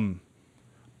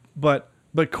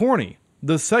 But Corny,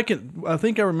 the second, I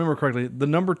think I remember correctly, the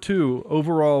number 2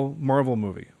 overall Marvel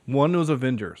movie. One was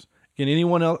Avengers. Can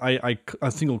anyone else? I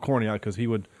single Corny out because he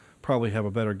would probably have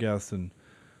a better guess than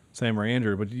Sam or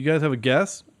Andrew. But do you guys have a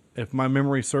guess if my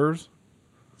memory serves?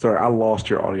 Sorry, I lost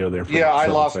your audio there. Yeah, I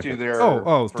lost you there.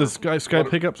 The Skype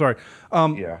pickup. Sorry.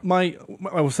 Yeah.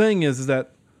 What I was saying is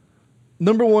that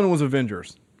number 1 was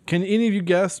Avengers. Can any of you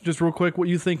guess, just real quick, what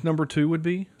you think number 2 would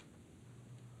be?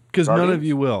 Because none of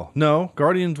you will. No,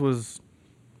 Guardians was.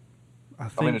 I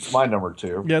think it's my number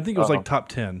 2. Yeah, I think it was like top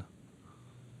 10.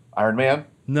 Iron Man.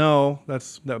 No,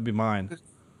 that would be mine.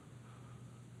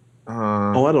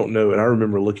 I don't know. And I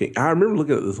remember looking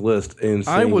at this list and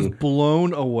I was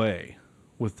blown away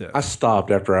with this. I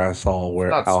stopped after I saw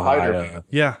how high.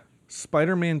 Yeah,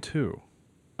 Spider-Man 2.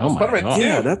 Oh my God.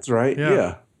 Yeah, that's right.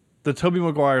 Yeah. The Tobey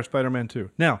Maguire Spider-Man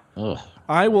 2. Now,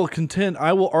 I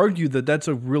will argue that that's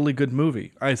a really good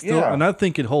movie. And I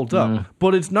think it holds up.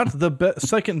 But it's not the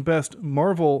second best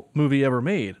Marvel movie ever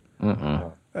made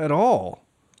at all.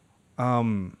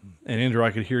 And Andrew, I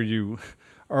could hear you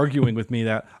arguing with me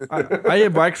that I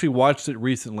have actually watched it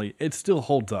recently. It still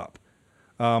holds up.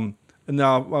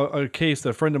 Now, a case that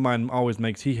a friend of mine always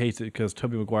makes, he hates it because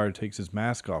Tobey Maguire takes his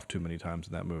mask off too many times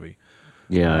in that movie.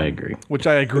 Yeah, I agree. Which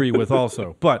I agree with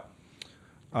also. But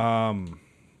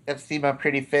let's see my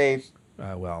pretty face.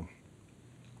 Well,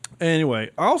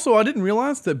 anyway, also I didn't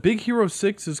realize that Big Hero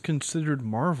 6 is considered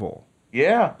Marvel.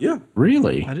 Yeah. Yeah.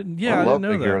 Really? I didn't love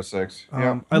know Big that. Hero 6.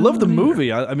 Yeah. I love the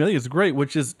movie. I mean, I think it's great,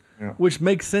 which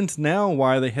makes sense now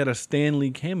why they had a Stan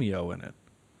Lee cameo in it.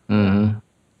 Mm-hmm.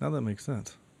 Now that makes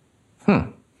sense.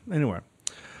 Anyway,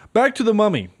 back to the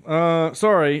Mummy.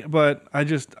 Sorry, but I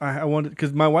wanted,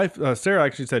 because my wife Sarah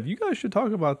actually said you guys should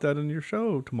talk about that in your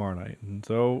show tomorrow night, and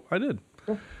so I did.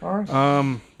 All right.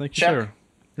 Thank you, Sarah.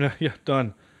 Yeah,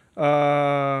 done. Come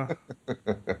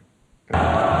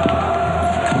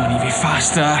on, Evie,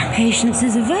 faster. Patience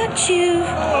is a virtue.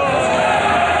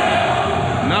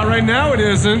 Not right now, it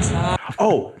isn't.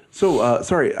 So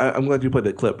sorry, I'm glad you played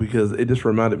that clip because it just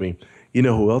reminded me. You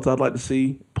know who else I'd like to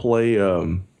see play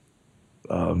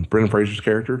Brendan Fraser's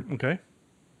character? Okay.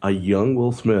 A young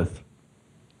Will Smith.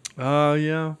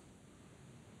 Yeah.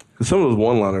 Because some of those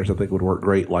one-liners I think would work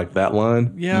great, like that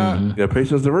line. Yeah. Yeah,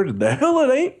 patience diverted. The hell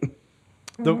it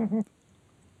ain't.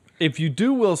 If you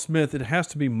do Will Smith, it has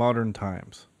to be modern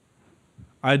times.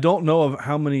 I don't know of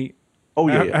how many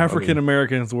African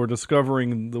Americans were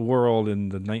discovering the world in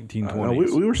the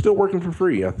 1920s. We were still working for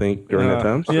free, I think, during that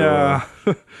time. So, yeah.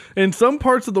 In some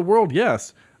parts of the world,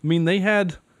 yes. I mean, you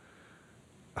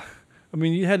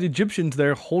had Egyptians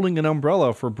there holding an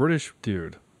umbrella for British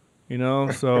dude. You know,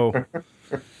 so.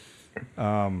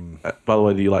 By the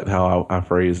way, do you like how I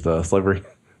phrased slavery?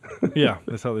 Yeah,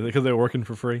 that's how because they were working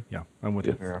for free. Yeah, I'm with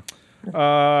you.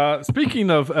 Yeah. Speaking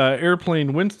of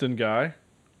airplane Winston guy.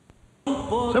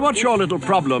 So what's your little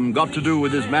problem got to do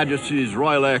with His Majesty's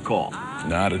Royal Air Corps?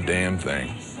 Not a damn thing.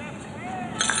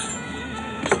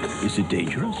 Is it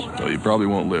dangerous? Well, you probably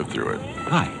won't live through it.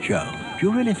 Hi, Joe. Do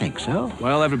you really think so?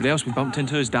 Well, everybody else we bumped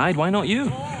into has died. Why not you?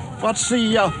 What's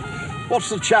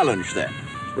the challenge then?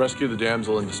 Rescue the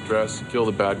damsel in distress, kill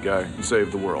the bad guy, and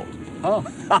save the world. Oh,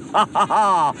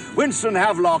 Winston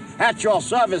Havelock at your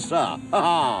service, sir.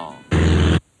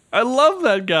 I love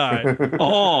that guy.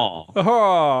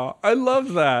 I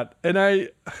love that, and I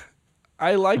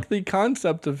I like the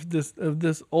concept of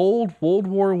this old World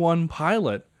War I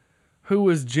pilot who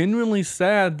is genuinely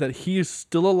sad that he is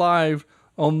still alive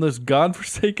on this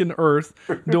godforsaken earth,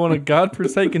 doing a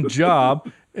godforsaken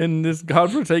job in this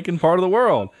godforsaken part of the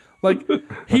world. Like,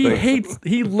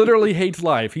 he literally hates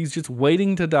life. He's just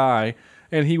waiting to die,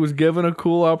 and he was given a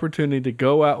cool opportunity to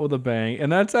go out with a bang,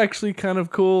 and that's actually kind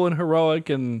of cool and heroic,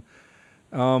 and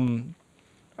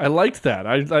I liked that.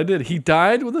 I did. He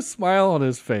died with a smile on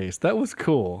his face. That was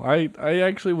cool. I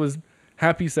actually was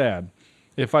happy sad.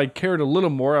 If I cared a little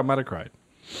more, I might have cried.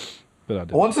 But I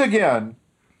didn't. Once again,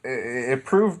 it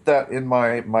proved that in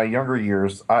my younger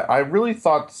years, I really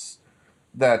thought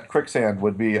that quicksand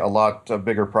would be a lot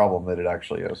bigger problem than it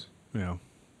actually is. Yeah.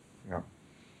 Yeah.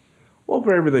 Well,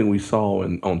 for everything we saw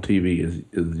on TV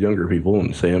as younger people,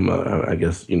 and Sam, I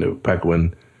guess, back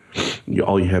when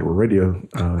all you had were radio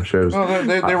shows. Well,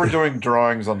 they were doing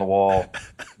drawings on the wall.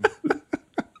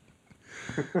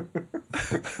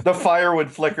 The fire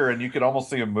would flicker, and you could almost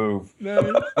see him move.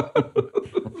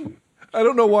 I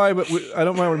don't know why, but I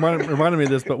don't mind reminding me of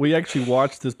this, but we actually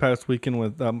watched this past weekend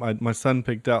with my son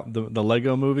picked out the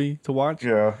Lego movie to watch.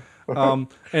 Yeah.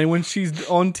 And when she's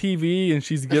on TV and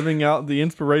she's giving out the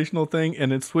inspirational thing,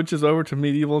 and it switches over to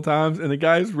medieval times, and the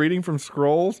guy's reading from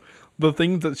scrolls the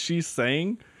things that she's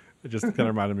saying, it just kind of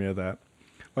reminded me of that.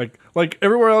 Like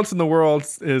everywhere else in the world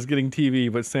is getting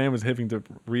TV, but Sam is having to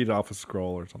read off a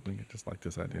scroll or something. I just like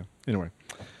this idea. Anyway,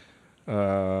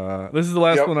 this is the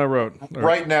last one I wrote.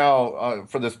 Right now,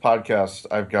 for this podcast,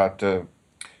 I've got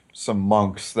some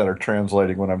monks that are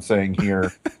translating what I'm saying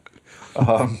here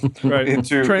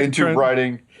into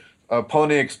writing,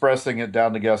 Pony expressing it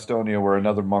down to Gastonia, where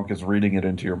another monk is reading it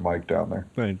into your mic down there.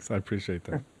 Thanks, I appreciate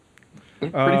that.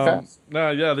 Pretty fast.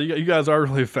 No, yeah, you guys are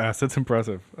really fast. It's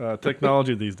impressive.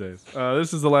 Technology these days.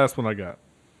 This is the last one I got.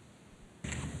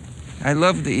 I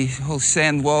love the whole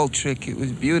sand wall trick. It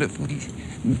was beautiful. You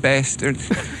bastard.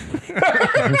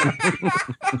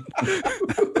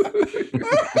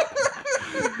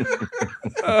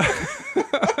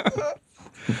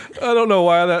 I don't know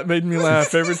why that made me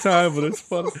laugh every time, but it's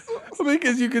funny.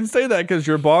 Because you can say that because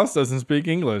your boss doesn't speak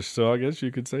English, so I guess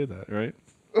you could say that, right?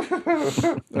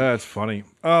 That's funny.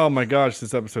 Oh my gosh,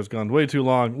 this episode's gone way too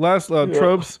long. Last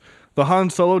tropes, the Han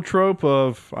Solo trope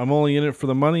of I'm only in it for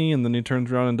the money, and then he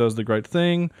turns around and does the great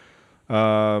thing.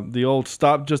 The old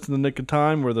stop just in the nick of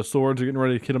time, where the swords are getting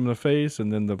ready to hit him in the face,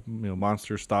 and then the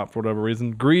monsters stop for whatever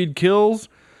reason. Greed kills,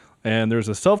 and there's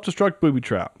a self-destruct booby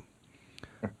trap.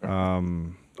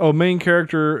 Main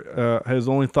character has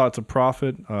only thoughts of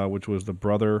profit, which was the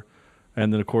brother,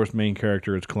 and then of course main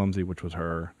character is clumsy, which was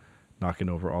her. Knocking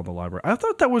over all the library. I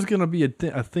thought that was going to be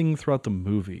a thing throughout the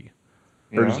movie.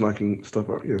 Or just knocking stuff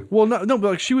out, yeah. Well, no, but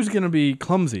like she was going to be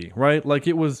clumsy, right? Like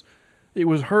it was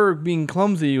her being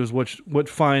clumsy was what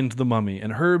finds the mummy,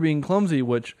 and her being clumsy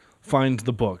which finds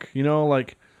the book.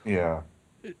 Yeah.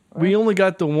 We only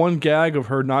got the one gag of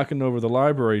her knocking over the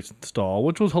library stall,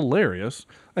 which was hilarious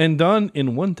and done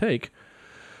in one take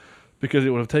because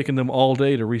it would have taken them all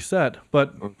day to reset.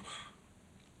 But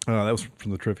that was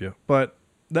from the trivia. But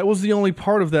that was the only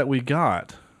part of that we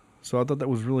got. So I thought that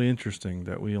was really interesting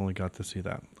that we only got to see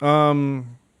that. All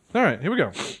right, here we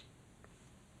go.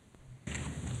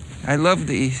 I love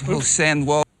the whole sand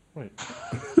wall. Wait.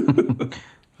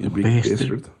 You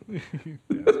bastard.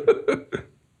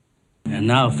 And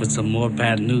now for some more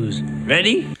bad news.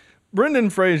 Ready? Brendan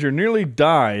Fraser nearly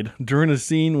died during a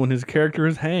scene when his character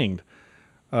is hanged.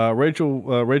 Rachel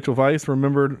Weisz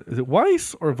remembered. Is it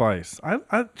Weisz or Vice?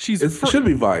 It should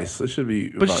be Vice. It should be.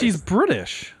 But Vice. she's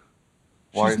British.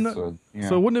 Weisz,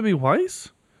 So wouldn't it be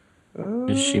Weisz?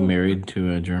 Is she married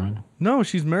to a German? No,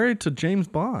 she's married to James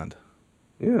Bond.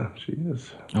 Yeah, she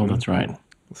is. Oh, that's right.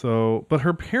 So, but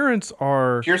her parents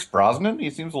are Pierce Brosnan. He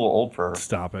seems a little old for her.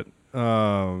 Stop it.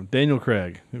 Daniel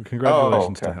Craig.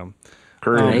 Congratulations to him.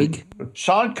 Craig?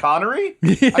 Sean Connery?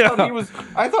 Yeah.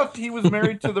 I thought he was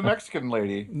married to the Mexican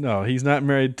lady. No, he's not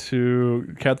married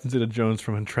to Catherine Zeta-Jones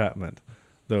from Entrapment.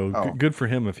 Though good for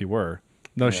him if he were.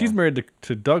 No, she's married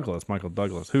to Michael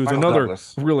Douglas, who's another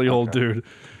really old dude.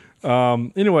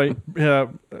 Anyway,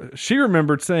 she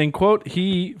remembered saying, quote,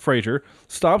 he, Fraser,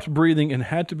 stopped breathing and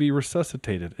had to be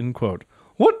resuscitated, end quote.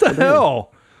 What the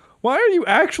hell? Why are you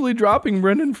actually dropping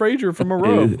Brendan Fraser from a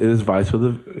rope? It is Vice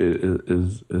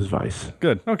is Vice.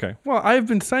 Good. Okay. Well, I've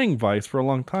been saying Vice for a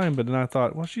long time, but then I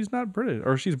thought, well, she's not British,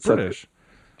 or she's British.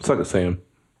 Suck it, Sam.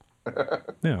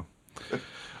 Yeah.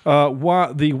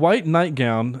 The white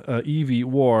nightgown Evie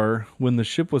wore when the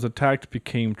ship was attacked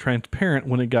became transparent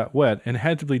when it got wet and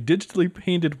had to be digitally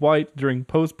painted white during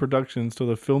post-production so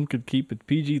the film could keep its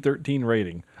PG-13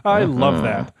 rating. I love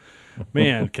that.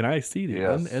 Man, can I see the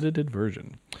Yes. unedited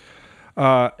version?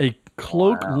 A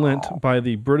cloak lent by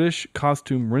the British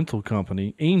costume rental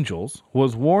company Angels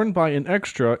was worn by an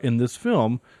extra in this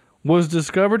film, was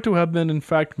discovered to have been in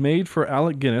fact made for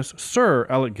Alec Guinness, Sir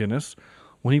Alec Guinness,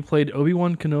 when he played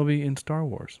Obi-Wan Kenobi in Star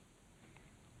Wars.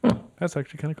 That's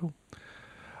actually kind of cool.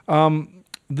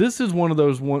 This is one of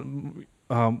those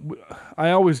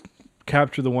I always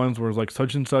capture the ones where it's like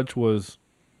such and such was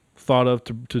thought of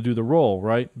to do the role,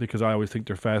 right? Because I always think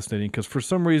they're fascinating. Because for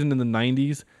some reason in the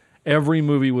 90s, every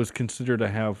movie was considered to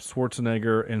have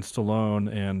Schwarzenegger and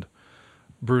Stallone and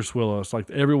Bruce Willis. Like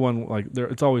everyone, like there,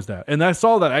 it's always that. And I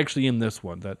saw that actually in this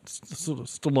one, that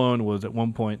Stallone was at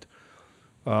one point,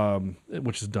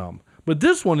 which is dumb. But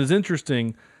this one is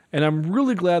interesting, and I'm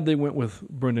really glad they went with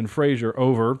Brendan Fraser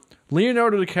over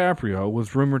Leonardo DiCaprio.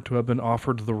 Was rumored to have been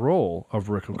offered the role of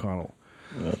Rick O'Connell.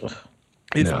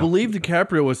 It's believed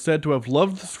DiCaprio was said to have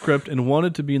loved the script and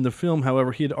wanted to be in the film.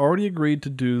 However, he had already agreed to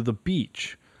do The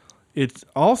Beach. It's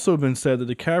also been said that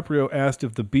DiCaprio asked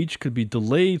if The Beach could be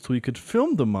delayed so he could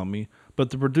film The Mummy,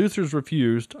 but the producers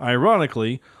refused.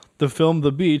 Ironically, the film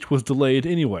The Beach was delayed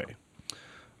anyway.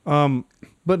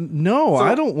 But no,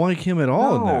 I don't like him at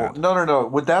all in that. No.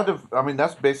 Would that have? I mean,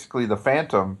 that's basically the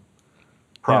Phantom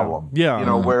problem. Yeah. You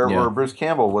know, where Bruce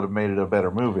Campbell would have made it a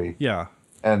better movie. Yeah.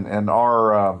 And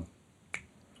our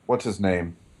what's his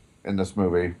name in this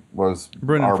movie was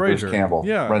Brendan Fraser. Bruce Campbell.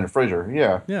 Yeah. Brendan Fraser.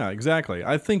 Yeah. Yeah, exactly.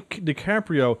 I think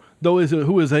DiCaprio, though,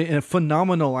 who is a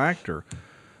phenomenal actor.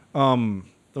 Don't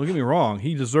get me wrong,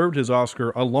 he deserved his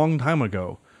Oscar a long time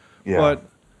ago. Yeah. But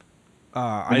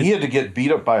he had to get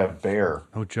beat up by a bear.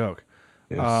 No joke.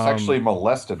 Sexually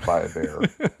molested by a bear.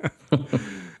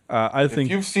 I think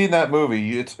if you've seen that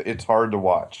movie, it's hard to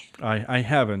watch. I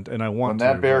haven't, and I want to.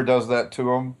 When that bear does that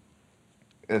to him,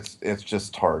 it's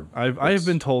just hard. I have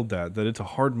been told that it's a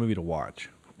hard movie to watch.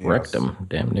 Wrecked him.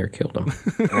 Damn near killed him.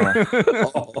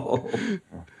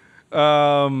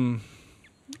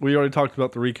 We already talked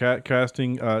about the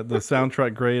recasting. The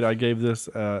soundtrack grade, I gave this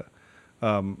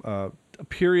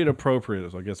period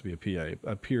appropriate, so I guess it'd be a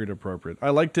PA. A period appropriate. I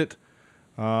liked it.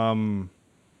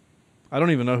 I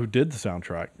don't even know who did the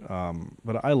soundtrack,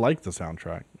 but I like the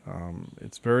soundtrack.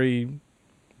 It's very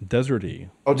deserty.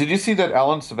 Oh, did you see that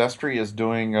Alan Silvestri is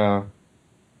doing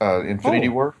Infinity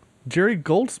War? Jerry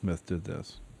Goldsmith did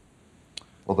this.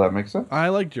 Well, that makes sense. I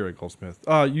like Jerry Goldsmith.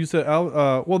 You said,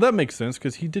 well, that makes sense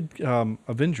because he did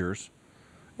Avengers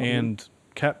and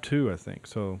Cap 2, I think.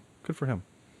 So good for him.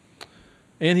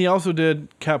 And he also did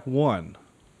Cap 1.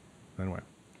 Anyway.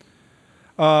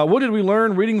 What did we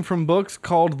learn reading from books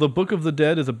called The Book of the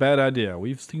Dead is a bad idea?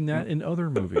 We've seen that in other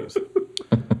movies.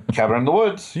 Cabin in the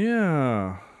Woods.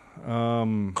 Yeah.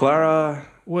 Clara.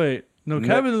 Wait. No,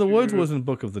 Cabin in the Woods wasn't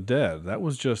Book of the Dead. That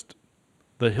was just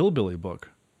the Hillbilly book.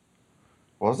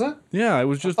 Was it? Yeah, it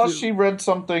was just... I thought she read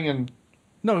something and...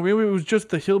 No, maybe it was just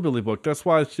the Hillbilly book. That's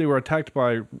why they were attacked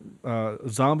by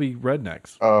zombie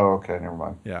rednecks. Oh, okay. Never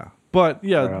mind. Yeah. But,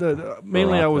 yeah,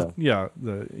 mainly I was... Yeah,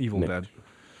 the Evil Dead.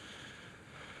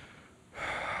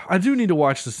 I do need to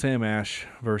watch the Sam Ash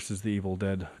versus the Evil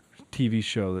Dead TV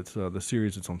show. That's the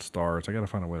series that's on Starz. I got to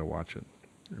find a way to watch it.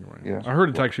 Anyway, yeah. I heard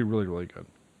it's actually really, really good.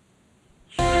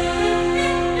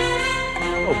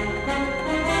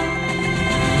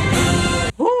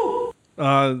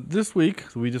 This week,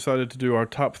 we decided to do our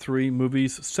top 3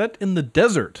 movies set in the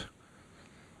desert.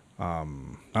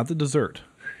 Not the dessert.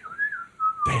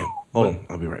 Damn. Hold on.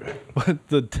 I'll be right back. But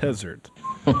the desert.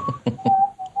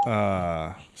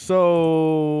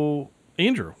 So,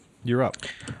 Andrew, you're up.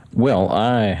 Well,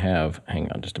 I have,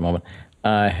 hang on just a moment.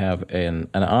 I have an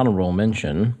honorable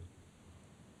mention.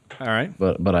 All right.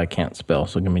 But I can't spell,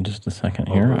 so give me just a second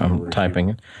here. I'm typing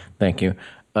it. Thank you.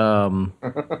 Well,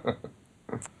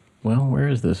 where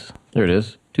is this? There it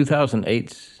is.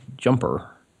 2008's Jumper.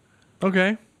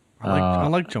 Okay. I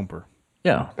like Jumper.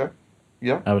 Yeah. Okay.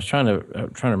 Yeah. I was trying to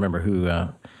remember who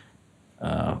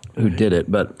did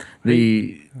it, but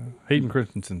Hayden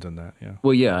Christensen's in that. Yeah.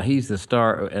 Well, yeah, he's the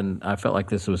star, and I felt like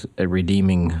this was a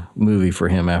redeeming movie for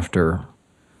him after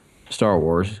Star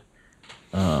Wars.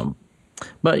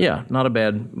 But yeah, not a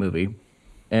bad movie.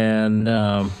 And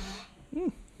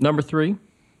number 3.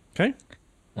 Okay.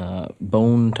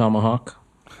 Bone Tomahawk.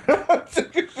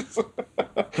 Okay.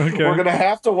 We're gonna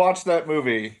have to watch that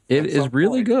movie. It is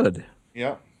really good.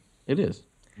 Yeah. It is.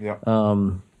 Yeah.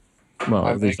 Well,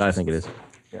 at least I think it is.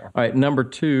 Yeah. All right, number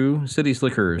 2, City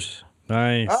Slickers.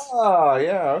 Nice. Ah,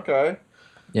 yeah, okay.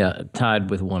 Yeah, tied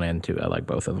with 1 and 2. I like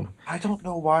both of them. I don't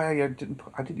know why I didn't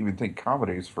even think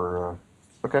comedies for.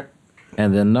 Okay.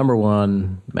 And then number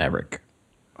 1, Maverick.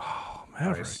 Oh,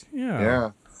 Maverick. Nice.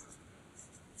 Yeah.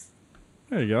 Yeah.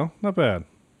 There you go. Not bad.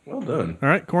 Well done. All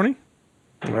right, Corny.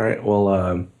 All right. Well,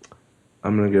 I'm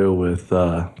gonna go with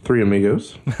Three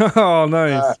Amigos. Oh,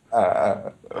 nice.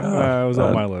 It was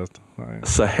on my list. All right.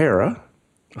 Sahara.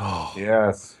 Oh,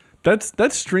 yes.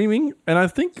 That's streaming, and I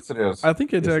think Yes, it is. I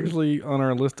think it's actually on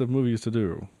our list of movies to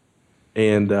do.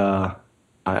 And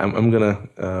I'm gonna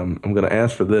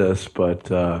ask for this,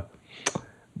 but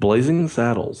Blazing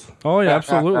Saddles. Oh yeah,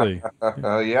 absolutely.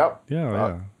 Yep.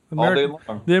 Yeah. All day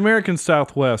long. The American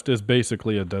Southwest is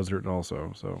basically a desert,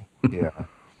 also. So Yeah.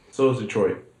 So is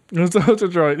Detroit. That's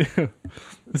right.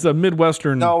 It's a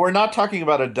Midwestern. No, we're not talking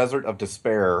about a desert of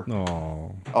despair.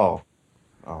 Oh. Oh.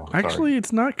 Oh. Sorry. Actually,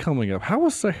 it's not coming up. How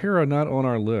is Sahara not on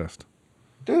our list?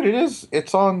 Dude, it is.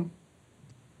 It's on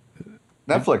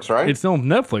Netflix, right? It's on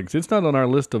Netflix. It's not on our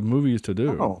list of movies to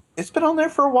do. Oh, it's been on there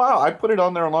for a while. I put it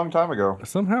on there a long time ago.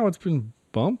 Somehow it's been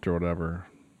bumped or whatever.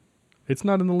 It's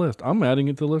not in the list. I'm adding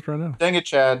it to the list right now. Dang it,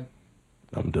 Chad.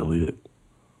 I'm deleted.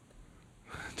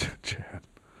 Chad.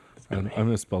 I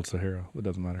misspelled Sahara. It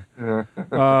doesn't matter.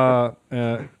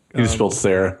 You just spelled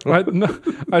Sarah.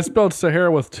 I spelled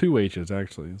Sahara with 2 H's,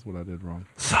 actually. That's what I did wrong.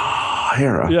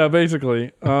 Sahara. Yeah,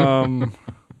 basically. Sam.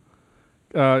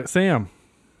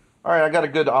 All right, I got a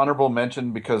good honorable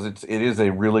mention because it is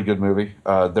a really good movie.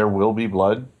 There Will Be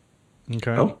Blood.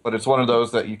 Okay. But it's one of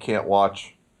those that you can't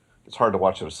watch. It's hard to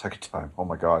watch it a second time. Oh,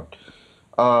 my God.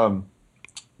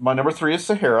 My number 3 is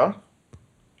Sahara.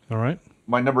 All right.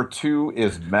 My number 2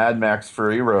 is Mad Max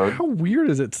Fury Road. How weird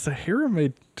is it? Sahara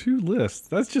made 2 lists.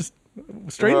 That's just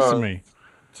strange to me.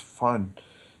 It's fun.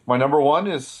 My number 1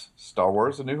 is Star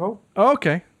Wars: A New Hope. Oh,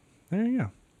 okay. There you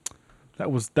go. That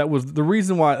was the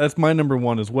reason why. That's my number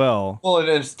 1 as well. Well, it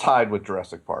is tied with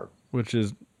Jurassic Park. Which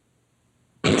is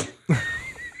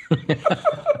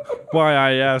why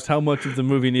I asked how much of the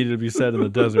movie needed to be set in the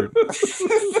desert.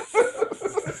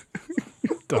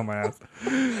 Dumbass.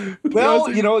 Well,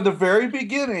 at the very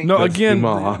beginning. No, again,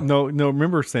 no.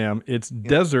 Remember, Sam, it's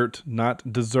desert,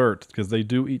 not dessert, because they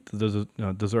do eat the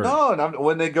dessert. No, and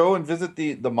when they go and visit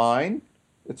the mine,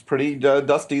 it's pretty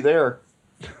dusty there.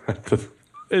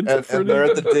 And they're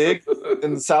at the dig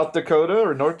in South Dakota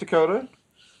or North Dakota.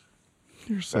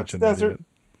 You're such an desert. idiot.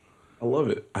 I love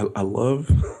it. I love.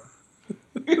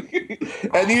 And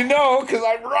because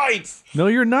I'm right. No,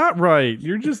 you're not right.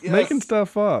 You're just making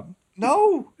stuff up.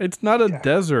 No, it's not a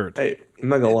desert. Hey, I'm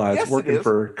not gonna lie. Yes, It's working it is.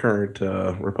 for current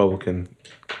Republican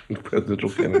presidential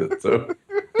candidate. So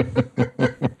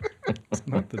It's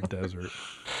not the desert.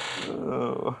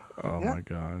 Oh my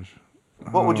gosh.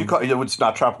 What would you call it? It's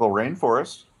not tropical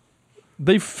rainforest.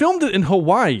 They filmed it in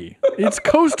Hawaii. It's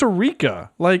Costa Rica.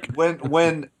 Like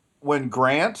when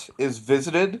Grant is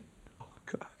visited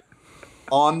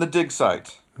on the dig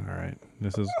site. All right.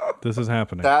 This is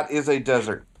happening. That is a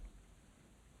desert.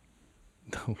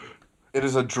 No. It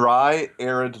is a dry,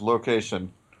 arid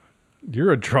location.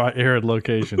 You're a dry, arid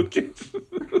location.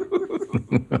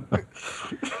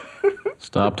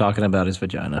 Stop talking about his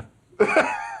vagina.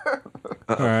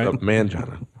 All right.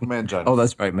 Mangina. Mangina. Oh,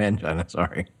 that's right. Mangina.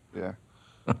 Sorry. Yeah.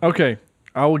 Okay.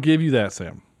 I will give you that,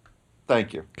 Sam.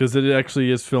 Thank you. Because it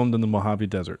actually is filmed in the Mojave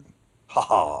Desert. Ha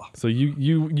ha. So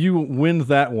you win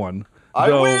that one. I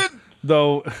win.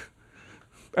 Though,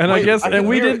 and Wait, I guess, I and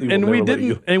we can didn't, and we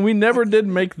didn't, and we never did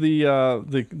make the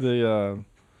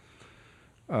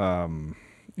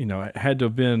it had to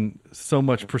have been so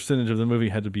much percentage of the movie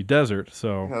had to be desert.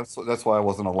 So That's why I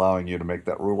wasn't allowing you to make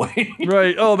that ruling.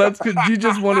 right. Oh, that's good. You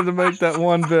just wanted to make that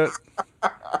one bit.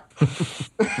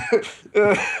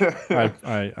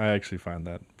 I actually find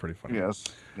that pretty funny. Yes.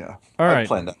 Yeah. All I right.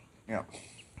 planned that. Yeah.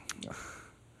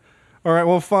 All right.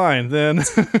 Well, fine then.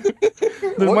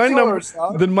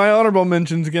 Then my honorable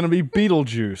mention is going to be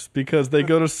Beetlejuice because they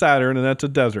go to Saturn and that's a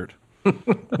desert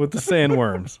with the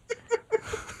sandworms.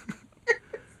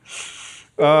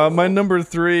 My number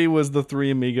 3 was The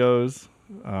Three Amigos.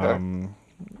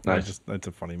 Nice. That's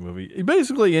a funny movie.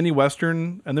 Basically, any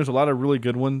Western, and there's a lot of really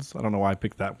good ones. I don't know why I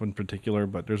picked that one in particular,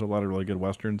 but there's a lot of really good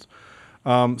Westerns.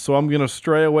 So I'm going to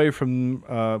stray away from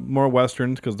more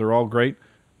Westerns because they're all great.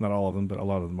 Not all of them, but a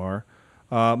lot of them are.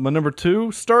 My number 2,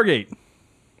 Stargate.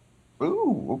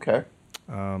 Ooh, okay.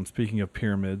 Speaking of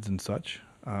pyramids and such.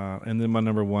 And then my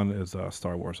number 1 is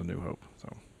Star Wars: A New Hope.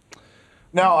 So.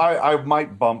 Now, I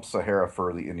might bump Sahara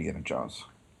for the Indiana Jones.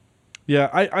 Yeah,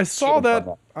 I saw that.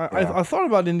 Yeah. I thought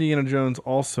about Indiana Jones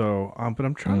also, but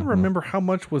I'm trying to remember how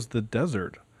much was the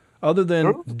desert, other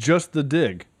than just the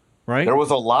dig, right? There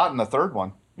was a lot in the third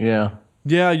one. Yeah.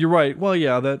 Yeah, you're right. Well,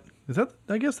 yeah,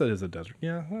 I guess that is a desert.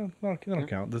 Yeah, that'll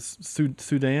count. This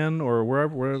Sudan or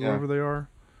wherever they are,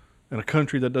 in a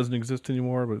country that doesn't exist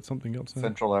anymore, but it's something else now.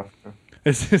 Central Africa.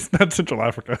 It's not Central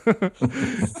Africa.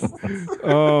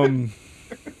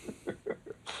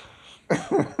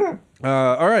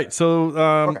 All right.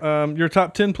 So your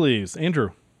top 10, please, Andrew.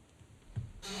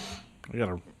 We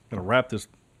gotta wrap this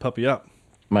puppy up.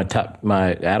 My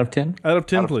out of 10? Out of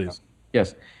 10, please.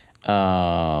 Yes.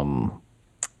 I'm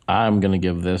going to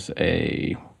give this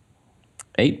a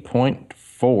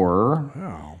 8.4.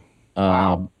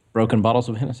 Wow. Broken bottles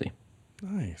of Hennessy.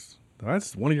 Nice.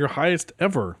 That's one of your highest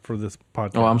ever for this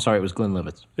podcast. Oh, I'm sorry. It was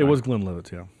Glenlivet's. It was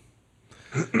Glenlivet's, yeah.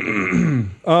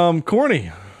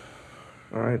 Corny.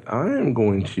 All right. I am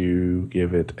going to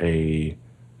give it a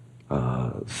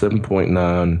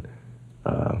 7.9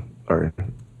 or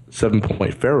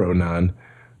 7.09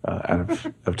 out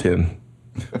of 10.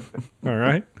 All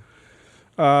right.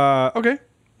 Okay.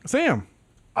 Sam.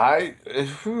 I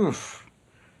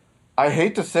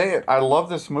hate to say it. I love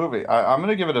this movie. I'm going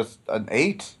to give it an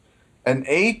 8. An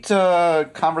 8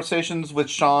 conversations with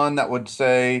Sean that would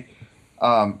say,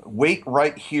 wait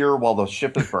right here while the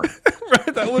ship is burning.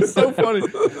 Right, that was so funny.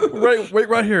 Wait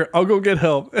right here. I'll go get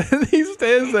help. And he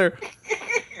stands there.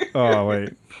 Oh,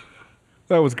 wait.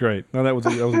 That was great. No, that was a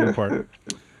good part.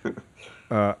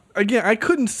 Again, I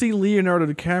couldn't see Leonardo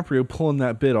DiCaprio pulling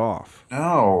that bit off.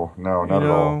 No, not at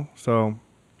all. So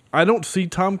I don't see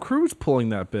Tom Cruise pulling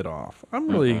that bit off. I'm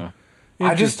really...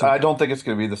 I don't think it's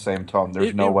going to be the same tone.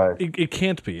 There's no way. It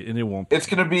can't be, and it won't be. It's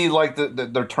going to be like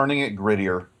they're turning it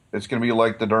grittier. It's going to be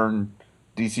like the darn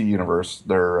DC universe.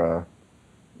 They're,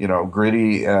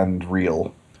 gritty and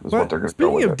real is what they're going to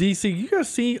go with. Speaking of DC, you guys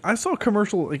see, I saw a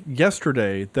commercial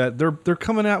yesterday that they're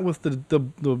coming out with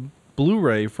the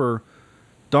Blu-ray for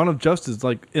Dawn of Justice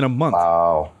like in a month.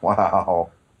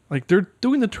 Wow. Like they're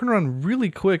doing the turnaround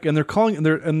really quick, and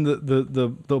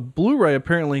the Blu-ray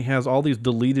apparently has all these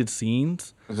deleted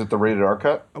scenes. Is it the rated R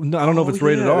cut? No, I don't know if it's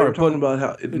rated R. They're talking about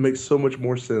how it makes so much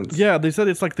more sense. Yeah, they said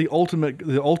it's like the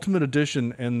ultimate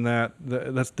edition, and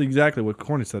that's exactly what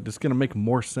Corny said. It's going to make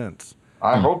more sense.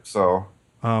 I hope so.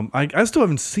 I still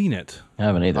haven't seen it. I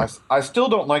haven't either. I still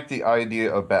don't like the idea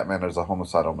of Batman as a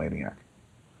homicidal maniac.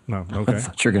 No, okay. I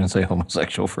thought you were going to say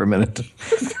homosexual for a minute.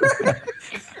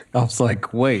 I was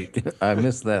like, wait, I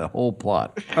missed that whole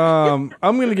plot. I'm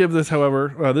going to give this,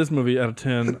 however, this movie out of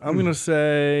 10. I'm going to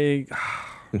say...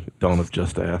 Dawn of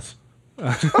Just Ass.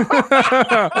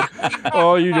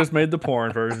 Oh, you just made the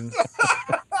porn version.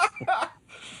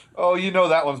 Oh,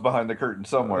 that one's behind the curtain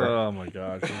somewhere. Oh, my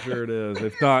gosh. I'm sure it is.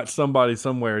 If not, somebody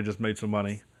somewhere just made some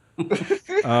money.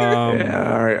 Yeah,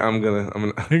 all right. I'm gonna.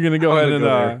 You're gonna go ahead and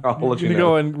I'll let you know.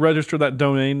 go and register that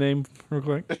domain name real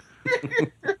quick.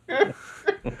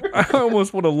 I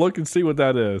almost want to look and see what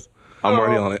that is. I'm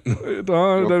already on it.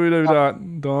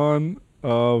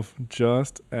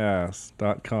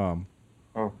 www.dawnofjustass.com.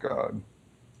 Oh God.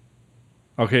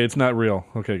 Okay, it's not real.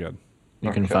 Okay, good.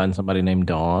 You can find somebody named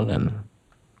Dawn and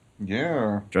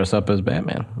dress up as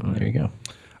Batman. And there you go.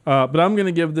 But I'm going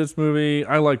to give this movie,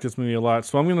 I like this movie a lot,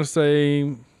 so I'm going to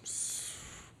say,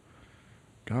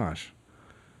 gosh,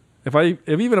 if I go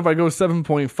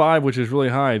 7.5, which is really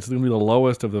high, it's going to be the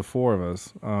lowest of the four of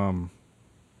us.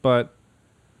 But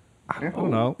I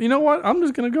don't know. You know what? I'm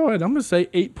just going to go ahead. I'm going to say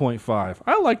 8.5.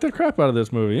 I liked the crap out of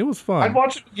this movie. It was fun. I'd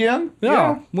watch it again.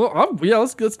 Yeah. Well,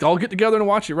 let's all get together and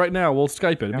watch it right now. We'll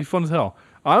Skype it. It'd be fun as hell.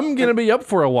 I'm going to be up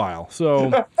for a while,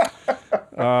 so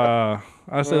I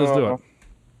say let's do it.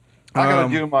 I got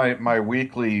to do my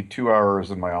weekly 2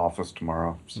 hours in my office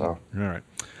tomorrow. So all right.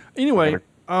 Anyway,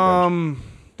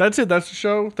 that's it. That's the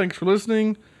show. Thanks for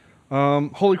listening.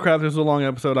 Holy crap, this is a long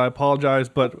episode. I apologize,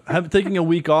 but taking a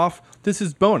week off, this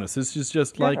is bonus. This is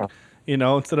just like,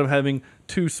 instead of having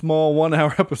 2 small 1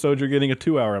 hour episodes, you're getting a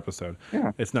 2 hour episode.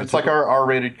 Yeah. It's not. It's like our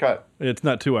R-rated cut. It's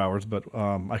not 2 hours, but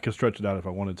I could stretch it out if I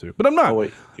wanted to. But I'm not. Oh,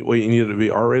 wait, you need it to be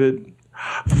R-rated?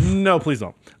 No, please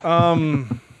don't.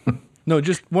 No,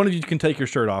 just one of you can take your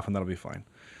shirt off, and that'll be fine.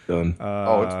 Done.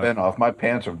 It's been off. My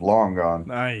pants are long gone.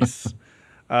 Nice.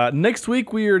 Next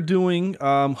week, we are doing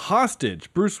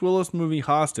Hostage. Bruce Willis movie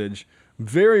Hostage.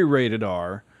 Very rated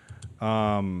R.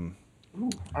 I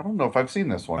don't know if I've seen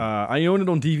this one. I own it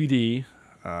on DVD.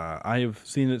 I have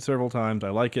seen it several times. I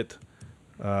like it.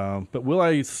 But will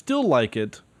I still like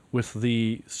it with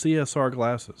the CSR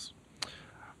glasses?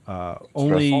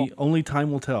 Only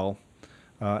time will tell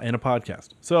in a podcast.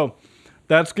 So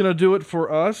that's going to do it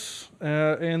for us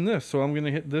and this. So I'm going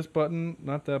to hit this button,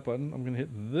 not that button. I'm going to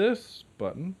hit this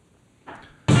button.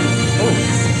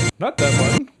 Oh, not that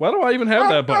button. Why do I even have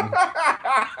that button?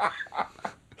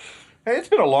 Hey, it's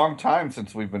been a long time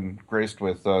since we've been graced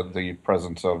with the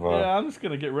presence of... Yeah, I'm just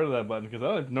going to get rid of that button because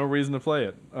I have no reason to play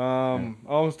it.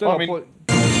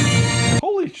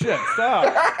 Holy shit,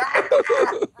 stop.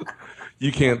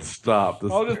 You can't stop.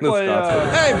 I'll just play.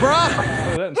 Hey, brah!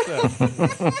 That instead.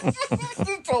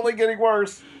 It's only getting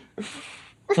worse.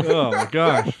 Oh my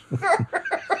gosh.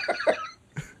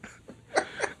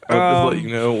 I'll just let you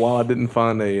know, while I didn't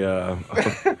find a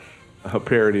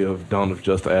parody of Dawn of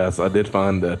Just Ass, I did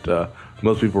find that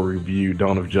most people review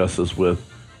Dawn of Justice with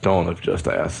Dawn of Just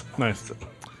Ass. Nice.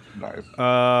 Nice.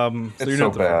 So It's you're so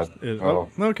not the bad. first. Oh.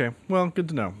 Okay. Well, good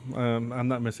to know. I'm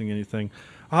not missing anything.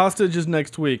 Hostage is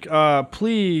next week.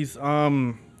 Please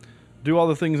do all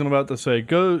the things I'm about to say.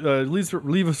 Go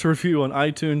leave us a review on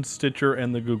iTunes, Stitcher,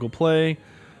 and the Google Play.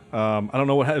 I don't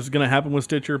know what is going to happen with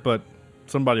Stitcher, but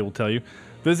somebody will tell you.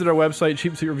 Visit our website,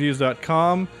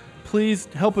 cheapseatreviews.com. Please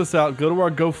help us out. Go to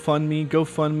our GoFundMe,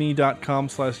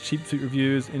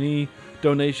 gofundme.com/cheapseatreviews. Any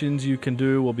donations you can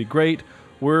do will be great.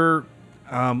 We're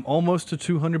almost to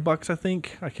 $200, I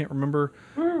think. I can't remember.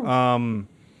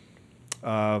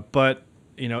 But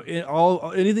you know,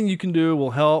 anything you can do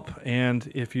will help.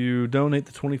 And if you donate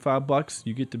the $25,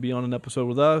 you get to be on an episode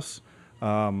with us.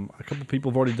 A couple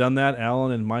people have already done that,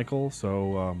 Alan and Michael.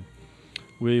 So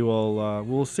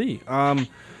we'll see.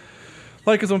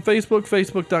 Like us on Facebook,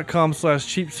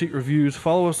 facebook.com/cheapseatreviews.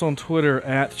 Follow us on Twitter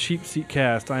at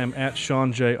cheapseatcast. I am at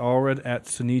Sean J. Allred, at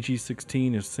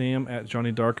Saniji16 is Sam, at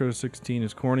Johnny Darko16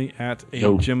 is Corny, at A.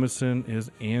 Jemison is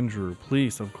Andrew.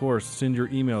 Please, of course, send your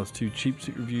emails to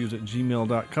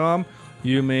cheapseatreviews@gmail.com.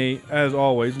 You may, as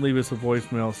always, leave us a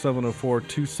voicemail,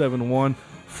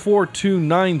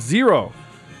 704-271-4290.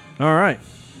 All right.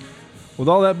 With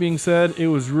all that being said, it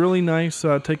was really nice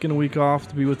taking a week off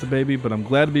to be with the baby, but I'm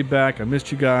glad to be back. I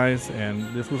missed you guys,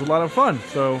 and this was a lot of fun.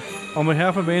 So, on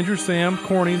behalf of Andrew, Sam,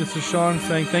 Corny, this is Sean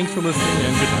saying thanks for listening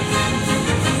and good night.